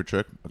dog's favorite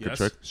trick? A good Yes.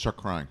 trick? Start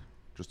crying.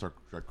 Just start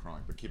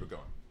crying, but keep it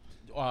going.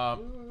 I'm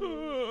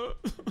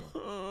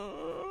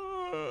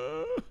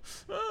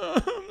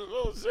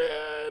so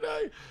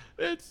sad.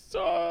 It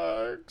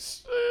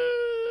sucks.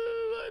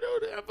 I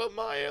don't have a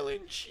myelin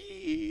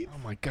sheath. Oh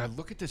my God!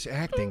 Look at this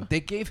acting. They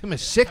gave him a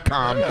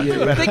sitcom.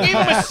 They gave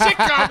him a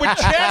sitcom with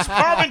Chaz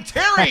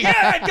Parmentary.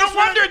 Yeah, no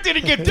wonder it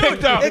didn't get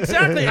picked up.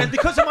 Exactly, and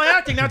because of my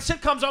acting, that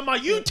sitcom's on my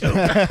YouTube.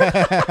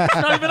 It's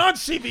not even on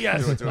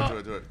CBS.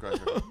 Do it. Cry.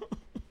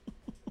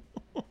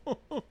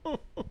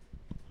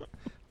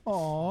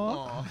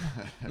 Aww.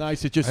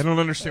 Nice. It just. I don't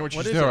understand what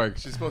she's is it? doing.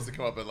 She's supposed to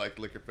come up and like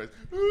lick her face.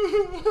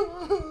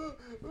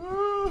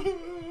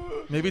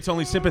 Maybe it's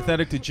only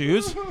sympathetic to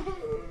Jews,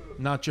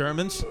 not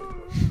Germans.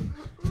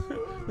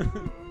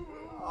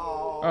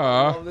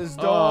 Oh, this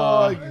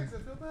dog.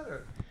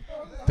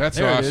 That's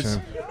There it is.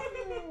 awesome.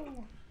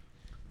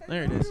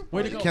 There it is.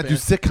 Way to go, Can't man. do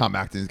sitcom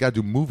acting. He's got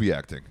to do movie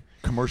acting,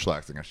 commercial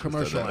acting. I should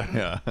Commercial have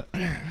said that.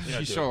 Yeah.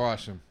 She's so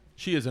awesome.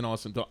 She is an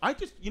awesome dog.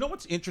 You know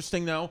what's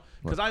interesting though,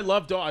 because I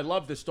love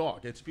this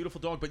dog. It's a beautiful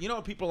dog. But you know,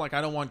 people are like,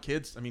 I don't want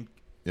kids. I mean,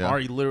 Yeah.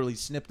 Ari literally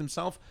snipped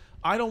himself.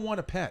 I don't want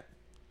a pet.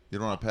 You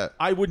don't want a pet.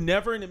 I would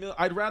never in a million.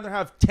 I'd rather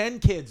have 10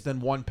 kids than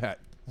one pet.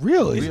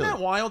 Really? Isn't that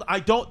wild? I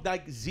don't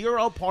like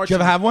zero parts. Did you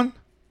ever of- have one?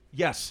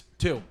 Yes,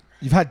 2.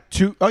 You've had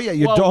 2. Oh yeah,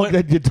 your Well, dog.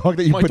 when- Your dog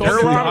that you My put dog to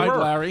sleep. died,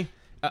 Larry,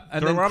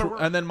 work.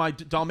 and then my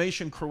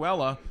Dalmatian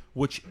Cruella,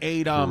 which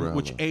ate all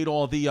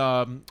the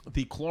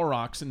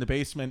Clorox in the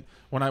basement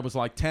when I was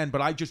like 10. But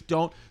I just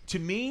don't. To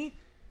me,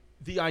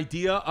 the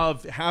idea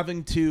of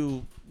having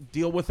to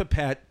deal with a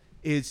pet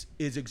is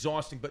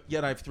exhausting. But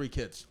yet I have 3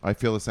 kids. I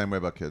feel the same way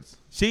about kids.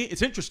 See,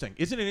 it's interesting,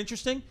 isn't it?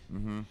 Interesting.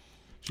 You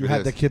It had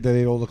is. the kid that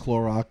ate all the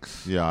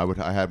Clorox. Yeah,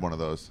 I had one of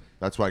those.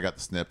 That's why I got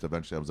the snipped.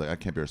 Eventually, I was like, I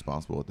can't be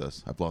responsible with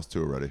this. I've lost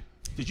 2 already.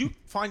 Did you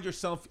find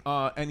yourself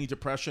any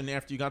depression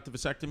after you got the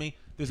vasectomy?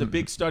 There's a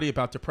big study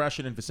about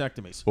depression and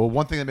vasectomies. Well,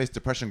 one thing that makes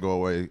depression go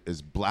away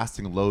is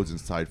blasting loads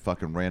inside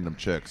fucking random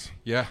chicks.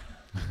 Yeah.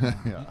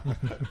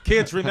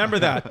 Kids, remember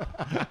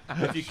that.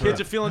 If your kids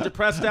are feeling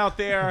depressed out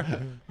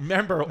there,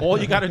 remember, all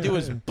you got to do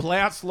is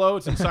blast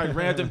loads inside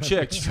random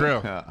chicks.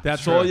 True.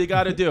 That's all you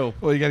got to do.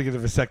 Well, you got to get a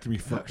vasectomy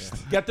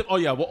first. Get them. Oh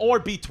yeah, well, or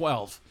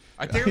B12.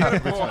 I think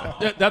I'm gonna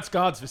pull. That's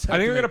God's vasectomy. I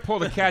think I'm gonna pull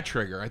the cat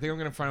trigger. I think I'm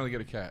gonna finally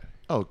get a cat.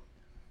 Oh,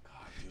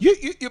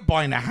 You're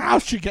buying a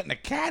house. You're getting a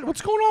cat.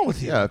 What's going on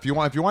with you? Yeah, if you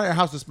want your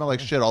house to smell like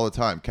shit all the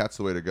time, cat's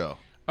the way to go.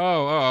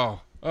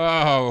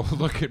 Oh,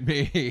 look at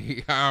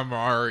me. I'm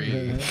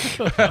Ari.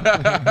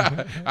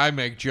 I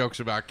make jokes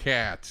about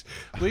cats.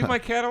 Leave my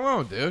cat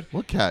alone, dude.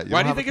 What cat?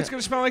 Why do you have think a it's cat?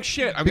 going to smell like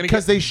shit?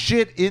 Because they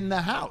shit in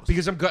the house.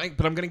 Because I'm going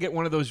to get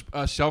one of those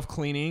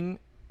self-cleaning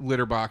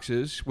litter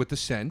boxes with the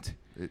scent.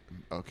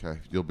 Okay,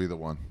 you'll be the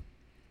one.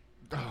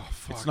 Oh,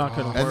 fuck. It's not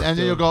going to And work. then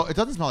dude. you'll go, it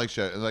doesn't smell like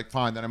shit. And like,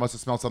 fine, then I must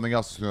have smelled something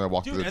else as soon as I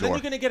walked Dude, through the and then door.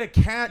 you're going to get a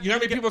cat. You know how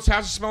many people's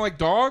houses smell like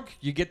dog?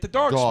 You get the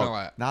dog smell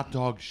at. Not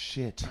dog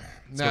shit. It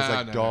No, smells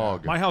like no,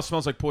 dog. My house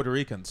smells like Puerto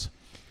Ricans.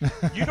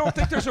 You don't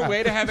think there's a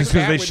way to have a Just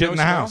 'cause cat they with shit no in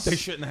the smell? house. They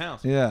shit in the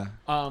house. Yeah.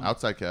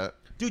 Outside cat.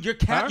 Dude, your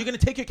cat, Huh? you're going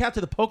to take your cat to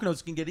the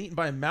Poconos and get eaten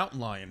by a mountain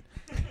lion.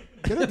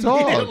 Get a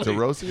dog.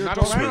 DeRosa, your Not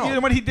dog. allowed. You know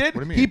what he did?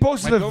 What do you mean? He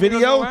posted My a building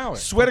doesn't video. allow it.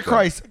 Swear to Okay.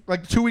 Christ,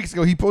 like 2 weeks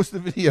ago, he posted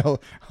a video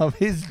of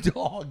his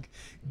dog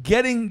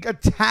getting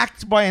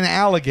attacked by an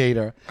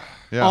alligator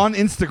Yeah. on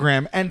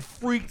Instagram and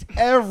freaked It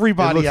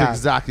everybody looks out.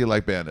 exactly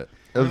like Bandit.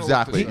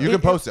 Exactly. It- You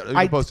can post it. You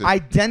can post it.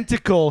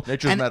 Identical.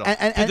 Nature's metal. Did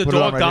the Put it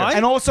on dog right die? here.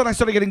 And all of a sudden, I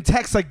started getting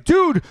texts like,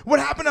 "Dude, what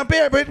happened to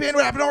Bear? What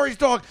happened to Ari's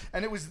dog?"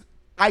 And it was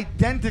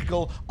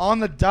identical on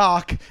the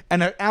dock,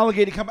 and an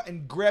alligator come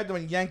and grabbed him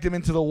and yanked him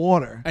into the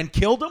water. And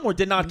killed him or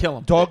did not kill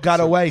him? Dog got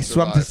away,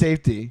 swam to survived.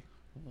 safety.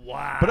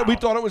 Wow. But we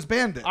thought it was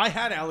Bandit. I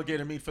had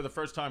alligator meat for the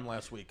first time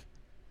last week.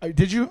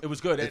 Did you? It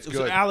was good. It's It was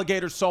good.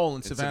 alligator soul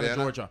in Savannah,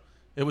 Savannah? Georgia.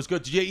 It was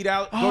good. Did you eat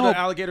go Oh. to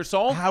alligator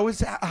soul? How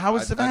is I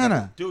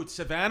Savannah? Dude,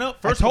 Savannah.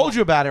 I First told of you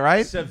all, about it,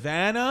 right?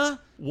 Savannah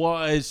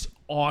was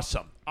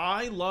awesome.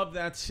 I love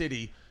that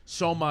city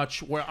so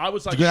much. Where I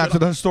was like, You go out shut to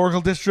the up.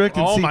 historical district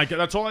and Oh see my god,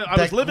 that's all. I that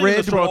was living in the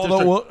grid with all Stroll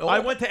the district. I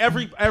went to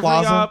every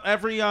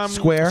plaza?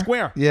 square.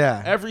 Square?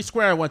 Yeah. Every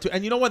square I went to,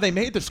 and you know why they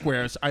made the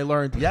squares? I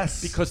learned.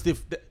 Yes. Because to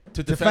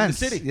defend Defense,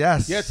 the city.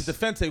 yes. Yeah, to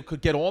defense, they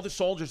could get all the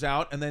soldiers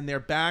out, and then their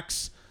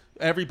backs.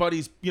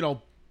 Everybody's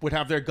would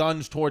have their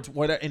guns towards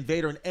what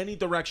invader in any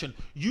direction.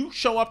 You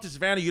show up to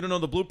Savannah, you don't know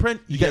the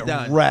blueprint, you get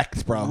done.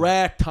 wrecked, bro.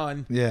 Wrecked,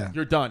 hun. Yeah.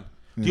 You're done.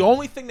 The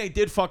only thing they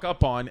did fuck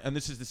up on, and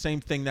this is the same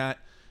thing that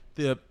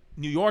the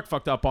New York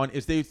fucked up on,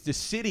 is the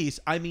cities.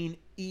 I mean,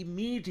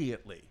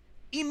 immediately,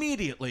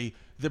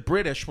 the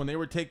British, when they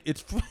were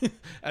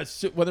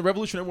when the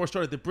Revolutionary War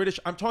started, the British,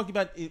 I'm talking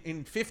about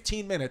in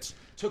 15 minutes,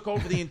 took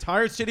over the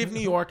entire city of New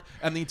York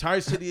and the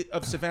entire city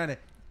of Savannah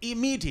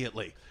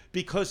immediately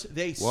because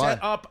they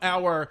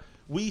Why?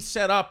 we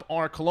set up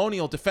our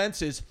colonial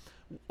defenses.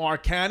 Our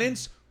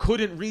cannons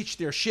couldn't reach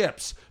their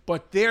ships,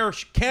 but their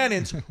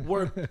cannons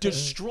were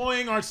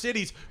destroying our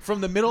cities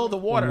from the middle of the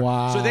water.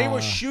 Wow. So they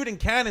were shooting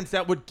cannons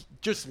that would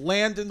just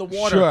land in the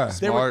water.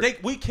 Sure.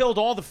 We killed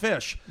all the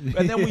fish,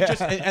 and then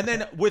and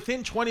then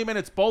within 20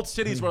 minutes, both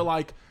cities were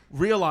like,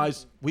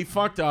 realized we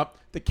fucked up.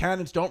 The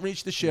cannons don't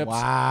reach the ships.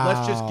 Wow.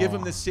 Let's just give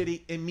them the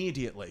city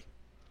immediately.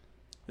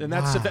 And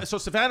that's Wow. so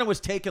Savannah was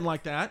taken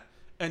like that,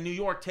 and New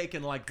York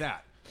taken like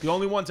that. The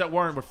only ones that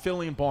weren't were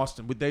Philly and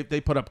Boston. They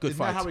put up good Isn't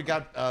that fights. how we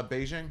got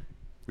Beijing?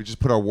 We just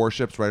put our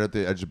warships right at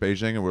the edge of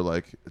Beijing, and we're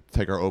like,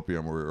 take our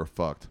opium, we're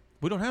fucked.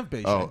 We don't have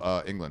Beijing.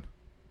 Oh, England.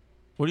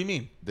 What do you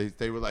mean?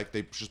 They were like,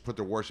 they just put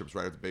their warships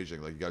right at the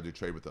Beijing. Like, you got to do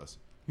trade with us,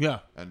 Yeah,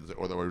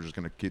 or they were just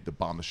gonna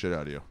bomb the shit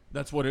out of you.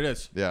 that's what it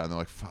is. Yeah, and they're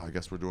like, fuck, I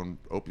guess we're doing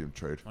opium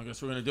trade. I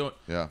guess we're gonna do it.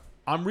 Yeah.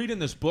 I'm reading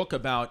this book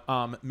about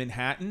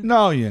Manhattan.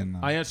 No, you're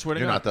not. I swear to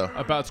You're God. not, though.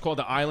 About, it's called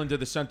The Island of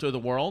the Center of the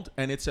World,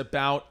 and it's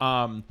about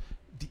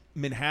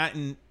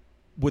Manhattan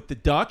with the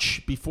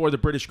Dutch before the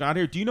British got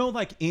here. Do you know,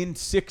 like, in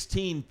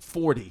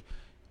 1640,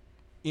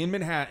 in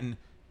Manhattan,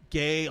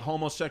 gay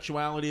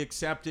homosexuality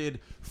accepted,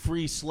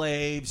 free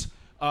slaves,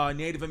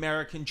 Native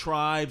American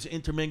tribes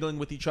intermingling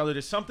with each other.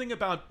 There's something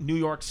about New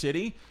York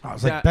City. I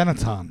was like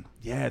Benetton.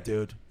 Yeah,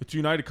 dude. It's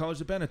United Colors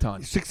of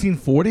Benetton.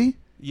 1640.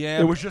 Yeah.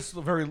 It was just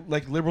very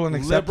liberal and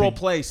accepting. liberal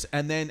place,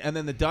 and then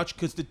the Dutch,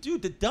 because the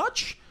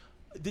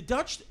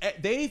Dutch,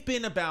 they've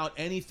been about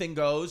anything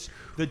goes.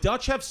 The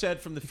Dutch have said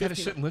from the You gotta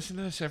 15th. sit and listen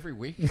to this every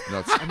week. No,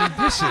 it's, I mean,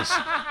 this is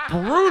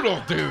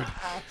brutal, dude.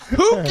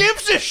 Who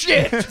gives a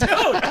shit, dude?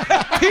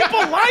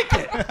 People like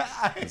it.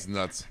 it's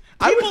nuts.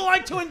 People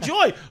like to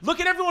enjoy.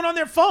 Look at everyone on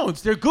their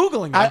phones. They're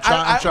googling it.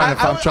 I'm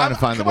trying to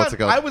find the what's it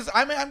called.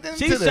 I'm into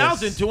See, this.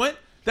 Sal's into it.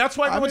 That's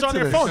why everyone's on into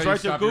their this. phones,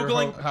 That's how you right? They're stop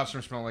your googling. house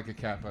from smelling like a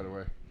cat, by the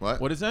way. What?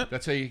 What is that?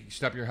 That's how you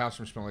stop your house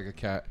from smelling like a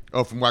cat.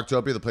 Oh, from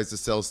Wacktopia, the place that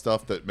sells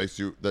stuff that makes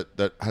you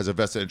that has a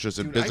vested interest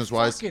in business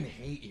wise. I fucking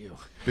hate you.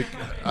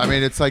 I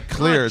mean, it's like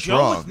clear, it's Joe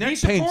wrong. with neck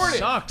pain supportive.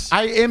 sucks.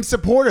 I am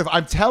supportive.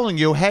 I'm telling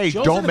you, hey,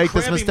 Joe's don't in a make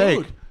this crabby mistake.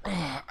 mood.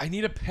 I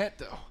need a pet,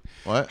 though.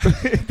 What?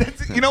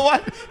 You know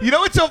what? You know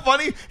what's so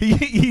funny?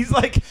 He's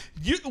like,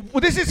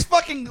 this is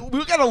fucking.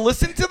 We gotta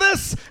listen to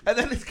this, and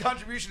then his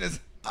contribution is,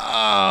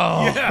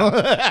 oh,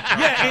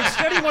 Yeah,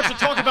 instead he wants to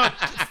talk about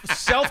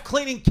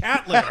self-cleaning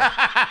cat litter.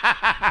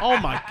 Oh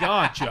my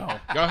God, Joe.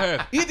 Go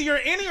ahead. Either you're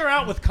in or you're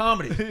out with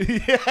comedy. What do you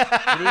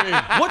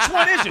mean? Which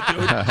one is it,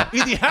 dude?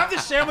 Either you have the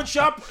sandwich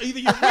shop, either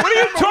you. What What are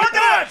you talking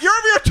about? You're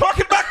over here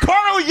talking about about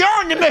Carl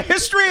Jung and the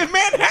history of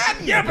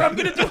Manhattan. Yeah, but I'm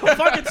gonna do a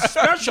fucking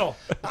special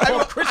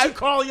called Chris and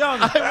Carl Jung.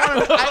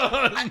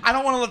 I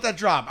don't want to let that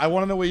drop. I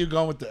want to know where you're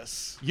going with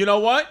this. You know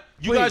what?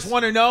 You guys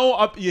want to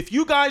know? If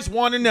you guys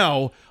want to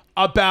know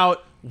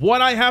about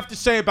what I have to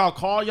say about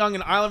Carl Jung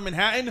and Island of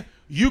Manhattan,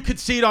 you could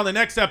see it on the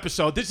next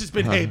episode. This has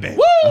been Hey Babe.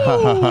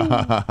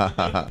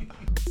 Woo!